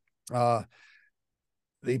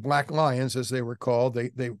 the Black Lions, as they were called.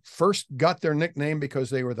 They first got their nickname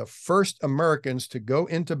because they were the first Americans to go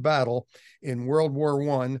into battle in World War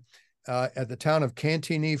I at the town of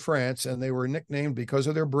Cantigny, France, and they were nicknamed because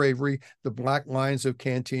of their bravery, the Black Lions of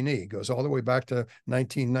Cantigny. It goes all the way back to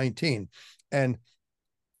 1919. And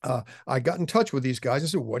I got in touch with these guys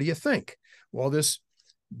and said, what do you think? Well, this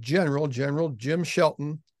General Jim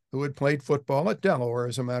Shelton, who had played football at Delaware,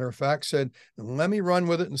 as a matter of fact, said, let me run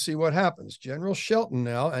with it and see what happens. General Shelton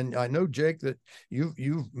now, and I know, Jake, that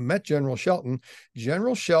you've met General Shelton.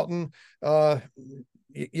 General Shelton,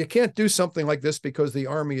 you can't do something like this because the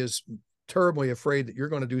Army is terribly afraid that you're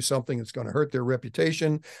going to do something that's going to hurt their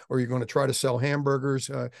reputation, or you're going to try to sell hamburgers.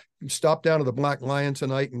 Stop down to the Black Lion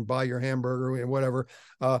tonight and buy your hamburger and whatever.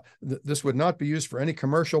 This would not be used for any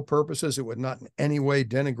commercial purposes. It would not in any way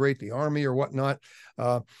denigrate the Army or whatnot.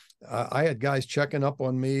 I had guys checking up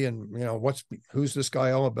on me and, who's this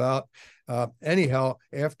guy all about? Anyhow,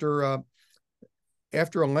 after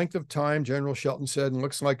a length of time, General Shelton said, and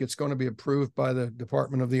looks like it's going to be approved by the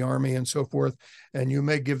Department of the Army and so forth, and you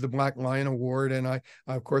may give the Black Lion Award. And I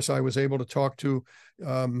was able to talk to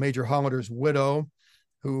Major Hollander's widow,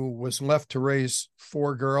 who was left to raise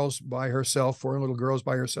four little girls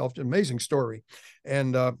by herself. Amazing story.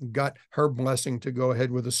 And got her blessing to go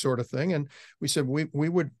ahead with this sort of thing. And we said we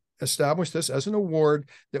would establish this as an award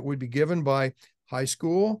that would be given by high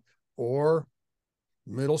school or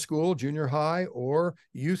middle school, junior high, or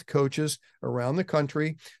youth coaches around the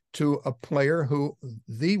country to a player who,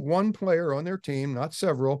 the one player on their team, not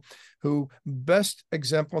several, who best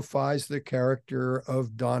exemplifies the character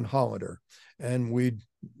of Don Hollander. And we'd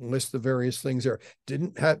list the various things there.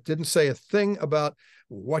 Didn't say a thing about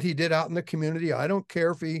what he did out in the community. I don't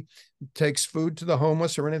care if he takes food to the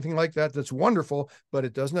homeless or anything like that. That's wonderful, but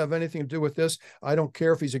it doesn't have anything to do with this. I don't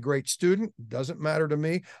care if he's a great student. Doesn't matter to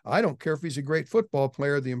me. I don't care if he's a great football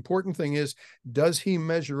player. The important thing is, does he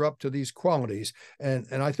measure up to these qualities? And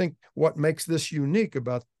I think what makes this unique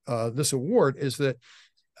about this award is that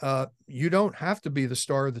you don't have to be the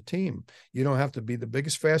star of the team. You don't have to be the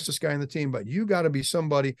biggest, fastest guy in the team, but you got to be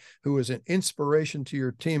somebody who is an inspiration to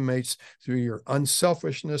your teammates through your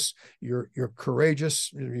unselfishness, your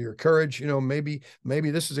courageous, your courage. You know, maybe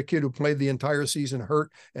this is a kid who played the entire season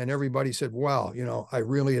hurt, and everybody said, wow, you know, I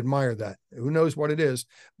really admire that. Who knows what it is,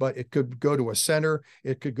 but it could go to a center,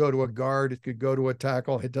 it could go to a guard, it could go to a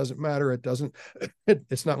tackle. It doesn't matter.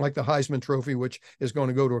 It's not like the Heisman Trophy, which is going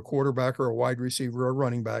to go to a quarterback or a wide receiver or a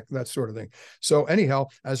running back, that sort of thing. So anyhow,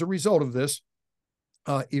 as a result of this,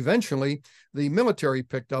 eventually the military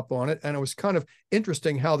picked up on it, and it was kind of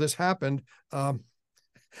interesting how this happened.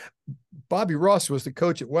 Bobby Ross was the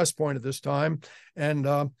coach at West Point at this time,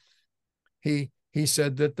 and he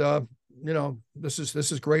said that you know, this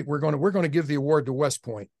is great. We're going to give the award to West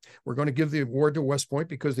Point. We're going to give the award to West Point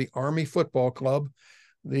because the Army Football Club,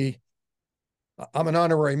 I'm an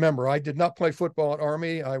honorary member. I did not play football at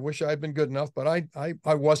Army. I wish I had been good enough, but I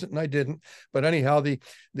wasn't, and I didn't. But anyhow,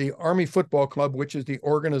 the Army Football Club, which is the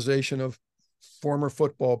organization of former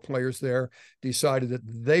football players there, decided that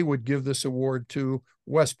they would give this award to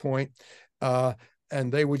West Point,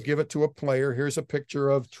 and they would give it to a player. Here's a picture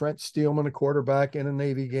of Trent Steelman, a quarterback in a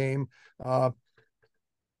Navy game,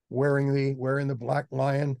 wearing the Black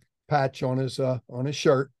Lion patch on his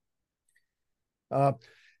shirt,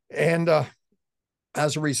 and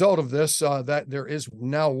as a result of this, that there is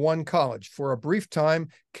now one college. For a brief time,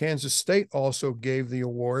 Kansas State also gave the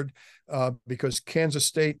award because Kansas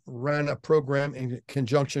State ran a program in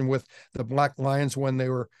conjunction with the Black Lions when they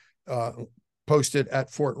were posted at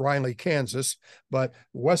Fort Riley, Kansas. But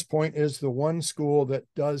West Point is the one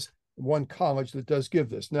college that does give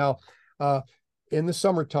this. Now, in the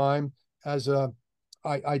summertime, as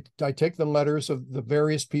I take the letters of the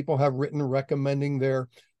various people have written recommending their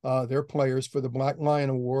players for the Black Lion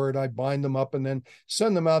Award. I bind them up and then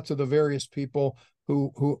send them out to the various people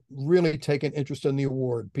who really take an interest in the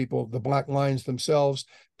award. People, the Black Lions themselves,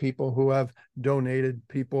 people who have donated,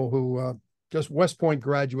 people who just West Point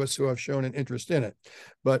graduates who have shown an interest in it.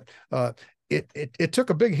 But it took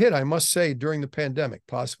a big hit, I must say, during the pandemic,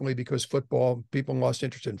 possibly because people lost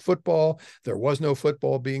interest in football. There was no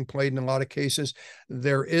football being played in a lot of cases.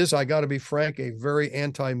 There is, I got to be frank, a very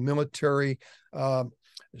anti-military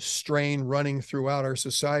strain running throughout our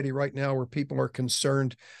society right now, where people are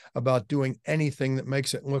concerned about doing anything that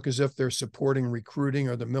makes it look as if they're supporting recruiting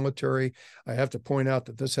or the military. I have to point out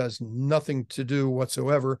that this has nothing to do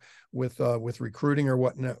whatsoever with recruiting or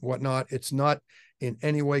whatnot. It's not in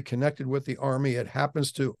any way connected with the Army. It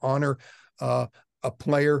happens to honor a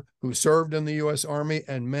player who served in the U.S. Army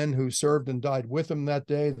and men who served and died with him that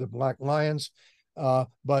day, the Black Lions.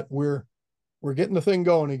 But we're getting the thing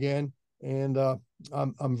going again, and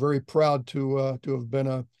I'm very proud to have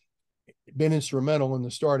been instrumental in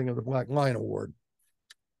the starting of the Black Lion Award.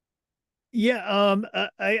 Yeah.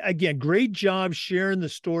 Again, great job sharing the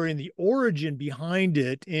story and the origin behind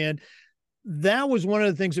it. And that was one of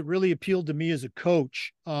the things that really appealed to me as a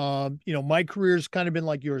coach. My career's kind of been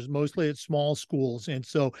like yours, mostly at small schools. And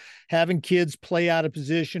so having kids play out of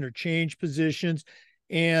position or change positions.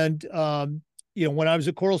 And, when I was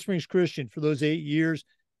at Coral Springs Christian for those 8 years,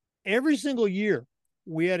 every single year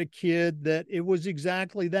we had a kid that it was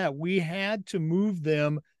exactly that. We had to move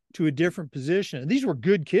them to a different position. And these were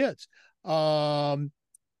good kids,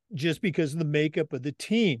 just because of the makeup of the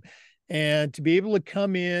team. And to be able to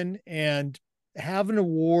come in and have an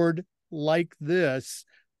award like this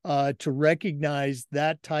to recognize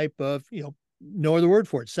that type of, no other word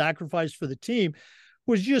for it, sacrifice for the team,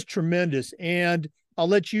 was just tremendous. And I'll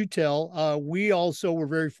let you tell, we also were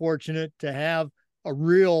very fortunate to have a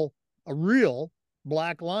real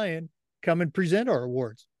Black Lion come and present our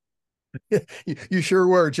awards. You sure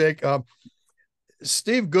were, Jake.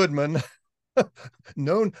 Steve Goodman,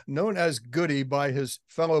 known as Goody by his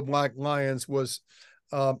fellow Black Lions, was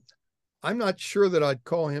I'm not sure that I'd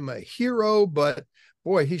call him a hero, but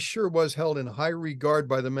boy, he sure was held in high regard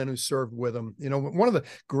by the men who served with him. You know, one of the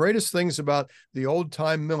greatest things about the old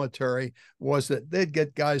time military was that they'd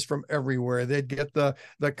get guys from everywhere. They'd get the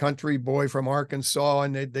country boy from Arkansas,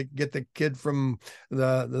 and they'd get the kid from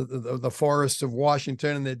the forests of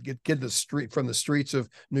Washington, and they'd get kid from the streets of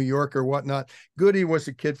New York or whatnot. Goody was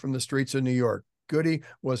a kid from the streets of New York. Goody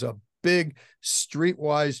was a big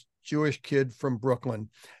streetwise Jewish kid from Brooklyn.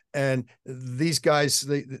 And these guys,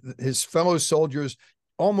 his fellow soldiers,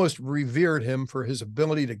 almost revered him for his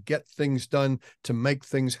ability to get things done, to make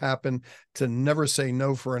things happen, to never say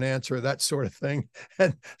no for an answer, that sort of thing.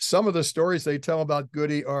 And some of the stories they tell about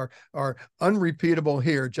Goody are unrepeatable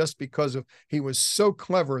here, just because of he was so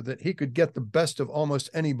clever that he could get the best of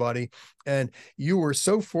almost anybody. And you were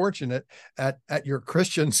so fortunate at your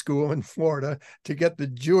Christian school in Florida to get the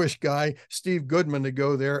Jewish guy, Steve Goodman, to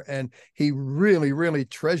go there. And he really, really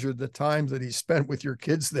treasured the time that he spent with your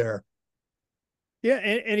kids there. Yeah,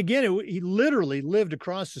 and again, he literally lived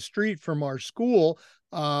across the street from our school.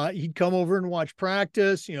 He'd come over and watch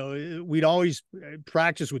practice. You know, we'd always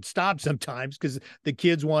practice would stop sometimes because the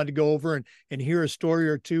kids wanted to go over and hear a story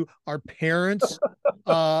or two. Our parents,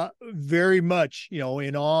 very much, you know,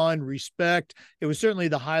 in awe and respect. It was certainly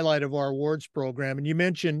the highlight of our awards program. And you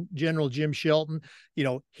mentioned General Jim Shelton. You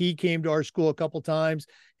know, he came to our school a couple times,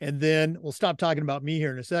 and then we'll stop talking about me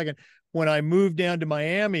here in a second. When I moved down to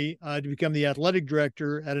Miami to become the athletic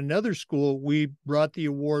director at another school, we brought the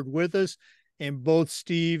award with us, and both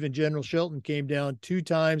Steve and General Shelton came down 2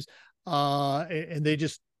 times, and they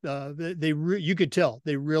just you could tell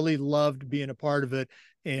they really loved being a part of it.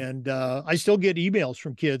 And I still get emails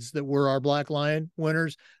from kids that were our Black Lion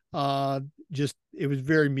winners. Just it was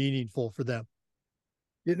very meaningful for them.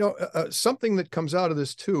 You know, something that comes out of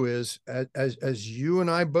this too is, as you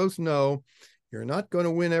and I both know, you're not going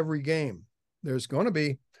to win every game. There's going to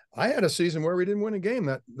be. I had a season where we didn't win a game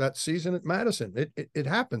that season at Madison. It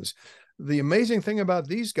happens. The amazing thing about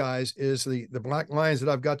these guys is the Black Lions that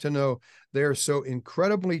I've got to know, they're so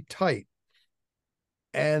incredibly tight,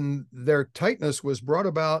 and their tightness was brought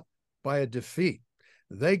about by a defeat.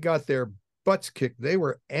 They got their butts kicked. They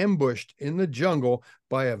were ambushed in the jungle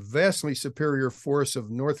by a vastly superior force of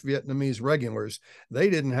North Vietnamese regulars. They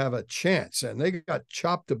didn't have a chance, and they got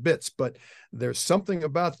chopped to bits. But there's something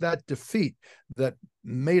about that defeat that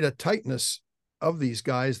made a tightness of these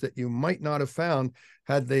guys that you might not have found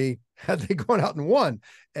had they gone out and won.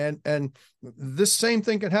 And this same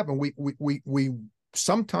thing can happen. We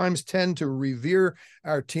sometimes tend to revere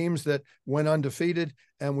our teams that went undefeated,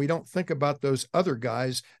 and we don't think about those other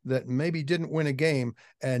guys that maybe didn't win a game,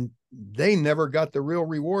 and they never got the real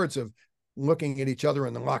rewards of looking at each other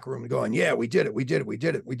in the locker room and going, yeah, we did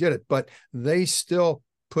it. But they still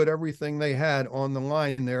put everything they had on the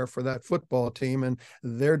line there for that football team, and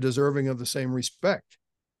they're deserving of the same respect.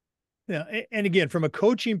 Yeah. And again, from a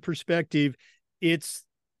coaching perspective, it's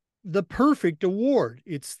the perfect award.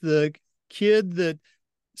 It's the kid that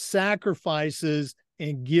sacrifices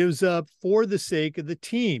and gives up for the sake of the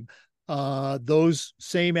team. Those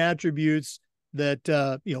same attributes that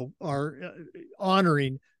are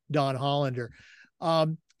honoring Don Hollander.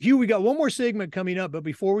 Hugh, we got one more segment coming up, but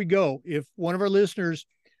before we go, if one of our listeners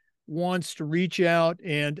wants to reach out,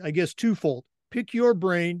 and I guess twofold, pick your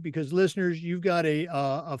brain, because listeners, you've got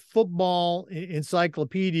a football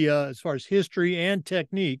encyclopedia as far as history and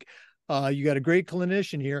technique. You got a great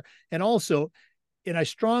clinician here. And also, and I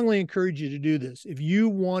strongly encourage you to do this, if you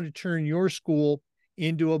want to turn your school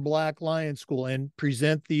into a Black Lion school and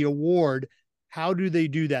present the award, how do they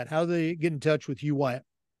do that? How do they get in touch with you, Wyatt?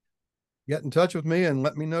 Get in touch with me and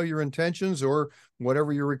let me know your intentions or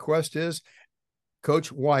whatever your request is.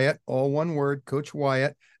 Coach Wyatt, all one word, Coach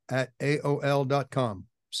Wyatt at AOL.com.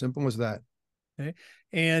 Simple as that. Okay.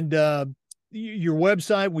 And your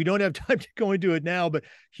website, we don't have time to go into it now, but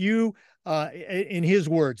Hugh, in his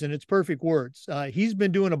words, and it's perfect words, he's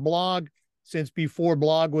been doing a blog since before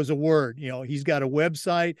blog was a word. You know, he's got a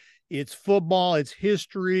website. It's football, it's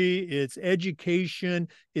history, it's education,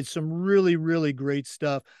 it's some really, really great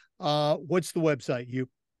stuff. What's the website, Hugh?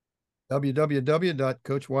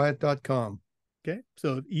 www.coachwyatt.com. Okay,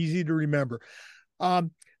 so easy to remember.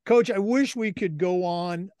 Coach, I wish we could go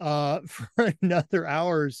on for another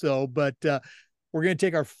hour or so, but we're going to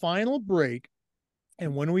take our final break.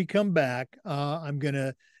 And when we come back, I'm going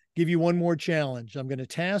to give you one more challenge. I'm going to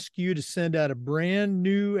task you to send out a brand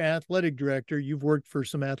new athletic director. You've worked for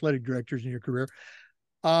some athletic directors in your career,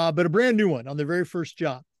 but a brand new one on their very first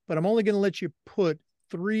job. But I'm only going to let you put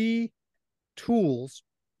 3 tools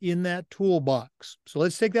in that toolbox. So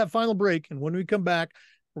let's take that final break. And when we come back,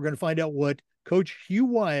 we're going to find out what Coach Hugh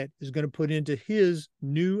Wyatt is going to put into his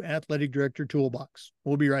new athletic director toolbox.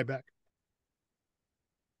 We'll be right back.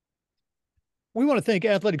 We want to thank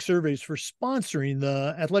Athletic Surveys for sponsoring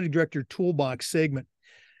the Athletic Director Toolbox segment.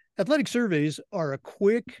 Athletic surveys are a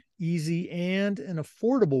quick, easy, and an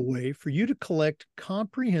affordable way for you to collect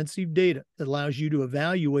comprehensive data that allows you to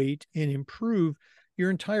evaluate and improve your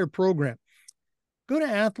entire program. Go to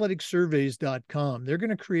athleticsurveys.com. They're going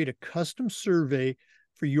to create a custom survey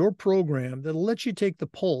for your program that'll let you take the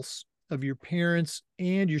pulse of your parents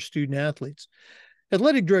and your student athletes.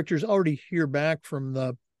 Athletic directors already hear back from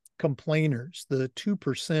the complainers, the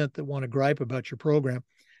 2% that want to gripe about your program.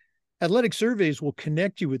 Athletic surveys will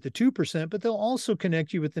connect you with the 2%, but they'll also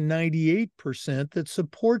connect you with the 98% that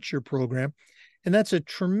support your program. And that's a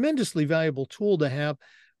tremendously valuable tool to have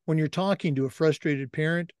when you're talking to a frustrated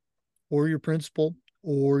parent or your principal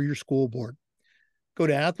or your school board. Go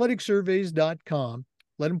to athleticsurveys.com.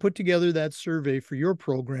 Let them put together that survey for your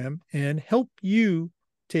program and help you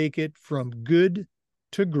take it from good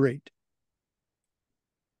to great.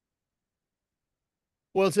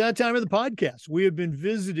 Well, it's that time of the podcast. We have been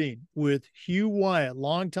visiting with Hugh Wyatt,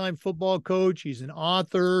 longtime football coach. He's an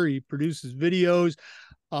author. He produces videos.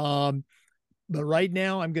 But right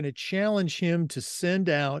now, I'm going to challenge him to send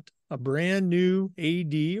out a brand new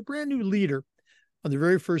AD, a brand new leader on their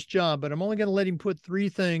very first job. But I'm only going to let him put 3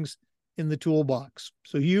 things in the toolbox.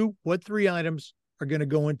 So, Hugh, what 3 items are going to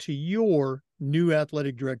go into your new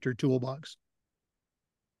athletic director toolbox?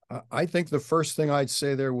 I think the first thing I'd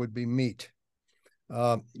say there would be meet.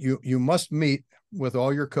 You must meet with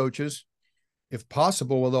all your coaches, if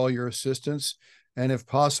possible with all your assistants, and if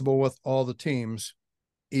possible with all the teams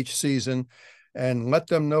each season, and let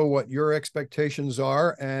them know what your expectations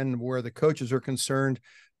are, and where the coaches are concerned,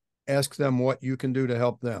 ask them what you can do to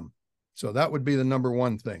help them. So that would be the number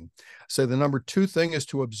 1 thing. So the number 2 thing is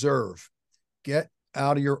to observe. Get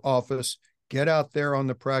out of your office, get out there on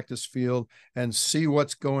the practice field and see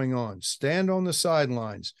what's going on. Stand on the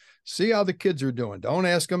sidelines. See how the kids are doing. Don't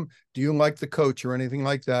ask them, do you like the coach or anything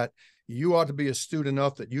like that. You ought to be astute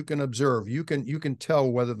enough that you can observe. You can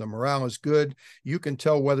tell whether the morale is good. You can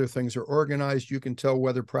tell whether things are organized. You can tell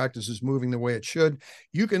whether practice is moving the way it should.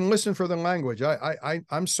 You can listen for the language.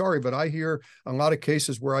 I'm sorry, but I hear a lot of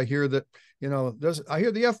cases where I hear that, I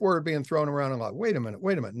hear the F word being thrown around a lot. Wait a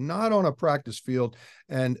minute, not on a practice field.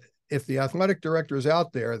 And if the athletic director is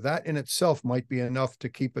out there, that in itself might be enough to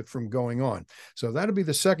keep it from going on. So that'd be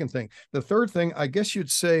the second thing. The third thing, I guess you'd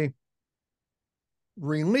say,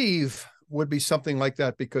 relieve would be something like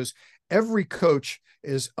that, because every coach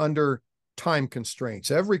is under time constraints.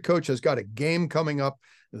 Every coach has got a game coming up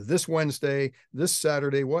this Wednesday, this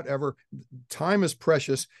Saturday, whatever. Time is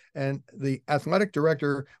precious. And the athletic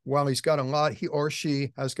director, while he or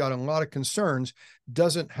she has got a lot of concerns,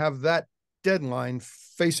 doesn't have that deadline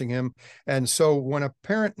facing him. And so when a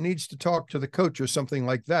parent needs to talk to the coach or something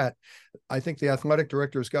like that, I think the athletic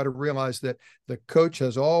director has got to realize that the coach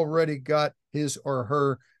has already got his or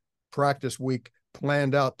her practice week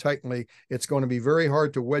planned out tightly. It's going to be very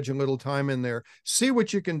hard to wedge a little time in there. See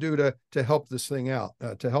what you can do to help this thing out,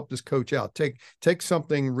 to help this coach out. Take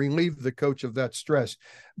something, relieve the coach of that stress.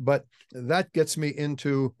 But that gets me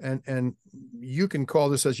into, and you can call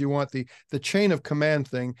this as you want, the chain of command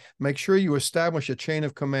thing. Make sure you establish a chain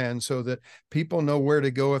of command so that people know where to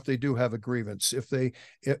go if they do have a grievance. If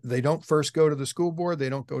they don't first go to the school board, they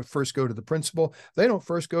don't first go to the principal, they don't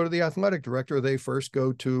first go to the athletic director, they first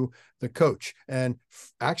go to the coach. And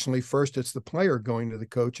actually, first it's the player going to the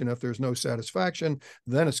coach. And if there's no satisfaction,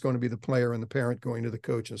 then it's going to be the player and the parent going to the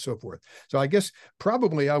coach and so forth. So I guess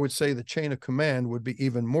probably I would say the chain of command would be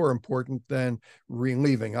even more important than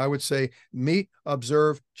relieving. I would say meet,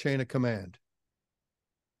 observe, chain of command.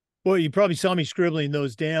 Well, you probably saw me scribbling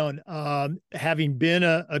those down. Having been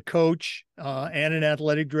a coach and an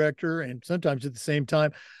athletic director, and sometimes at the same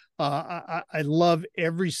time, I love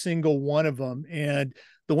every single one of them. And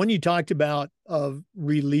the one you talked about of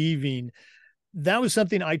relieving, that was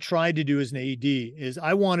something I tried to do as an AD. Is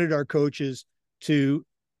I wanted our coaches to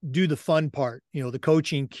do the fun part, the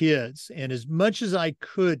coaching kids, and as much as I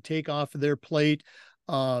could take off of their plate,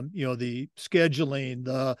 the scheduling,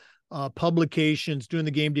 the publications, doing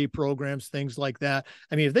the game day programs, things like that.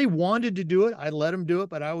 I mean, if they wanted to do it, I'd let them do it,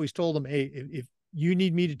 but I always told them, hey, if you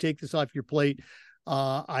need me to take this off your plate,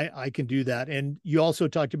 I can do that. And you also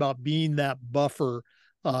talked about being that buffer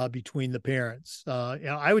between the parents.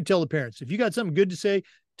 I would tell the parents, if you got something good to say,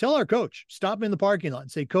 tell our coach, stop in the parking lot and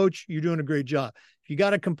say, Coach, you're doing a great job. If you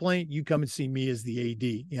got a complaint, you come and see me as the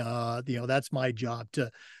AD. That's my job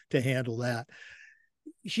to handle that.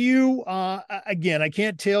 Hugh, again, I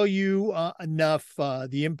can't tell you enough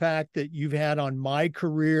the impact that you've had on my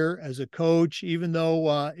career as a coach, even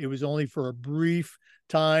though it was only for a brief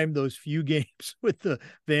time, those few games with the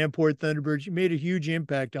Vanport Thunderbirds. You made a huge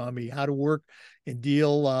impact on me, how to work and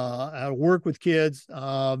deal, how to work with kids,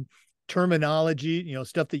 terminology,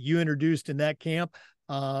 stuff that you introduced in that camp.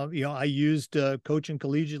 I used coaching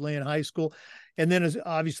collegiately in high school. And then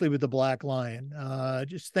obviously with the Black Lion.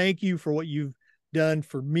 Just thank you for what you've done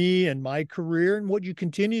for me and my career and what you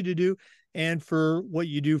continue to do, and for what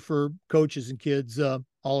you do for coaches and kids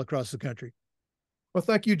all across the country. Well,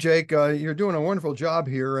 thank you, Jake. You're doing a wonderful job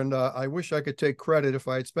here, and I wish I could take credit. If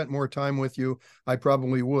I had spent more time with you, I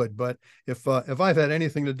probably would. But if I've had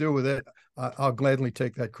anything to do with it, I'll gladly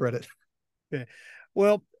take that credit. Okay.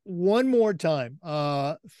 Well, one more time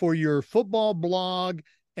for your football blog.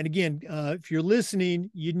 And again, if you're listening,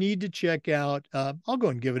 you need to check out, I'll go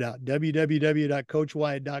and give it out,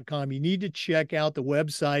 www.coachwyatt.com. You need to check out the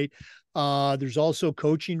website. There's also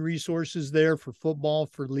coaching resources there for football,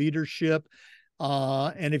 for leadership.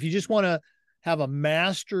 And if you just want to have a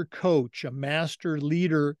master coach, a master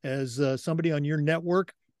leader as somebody on your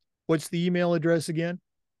network, what's the email address again?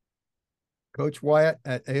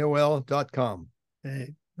 CoachWyatt@AOL.com.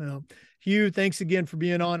 Hey, well, Hugh, thanks again for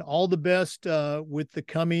being on. All the best with the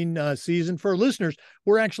coming season. For our listeners,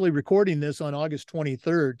 we're actually recording this on August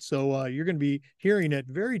 23rd, so you're going to be hearing it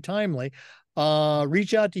very timely.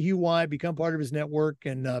 Reach out to Hugh Wyatt, become part of his network.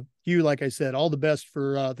 And Hugh, like I said, all the best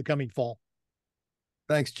for the coming fall.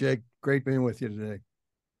 Thanks, Jake. Great being with you today.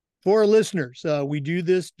 For our listeners, we do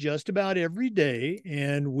this just about every day,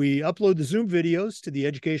 and we upload the Zoom videos to the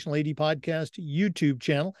Educational AD Podcast YouTube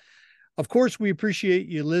channel. Of course, we appreciate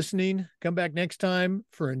you listening. Come back next time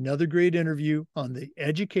for another great interview on the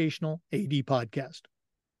Educational AD Podcast.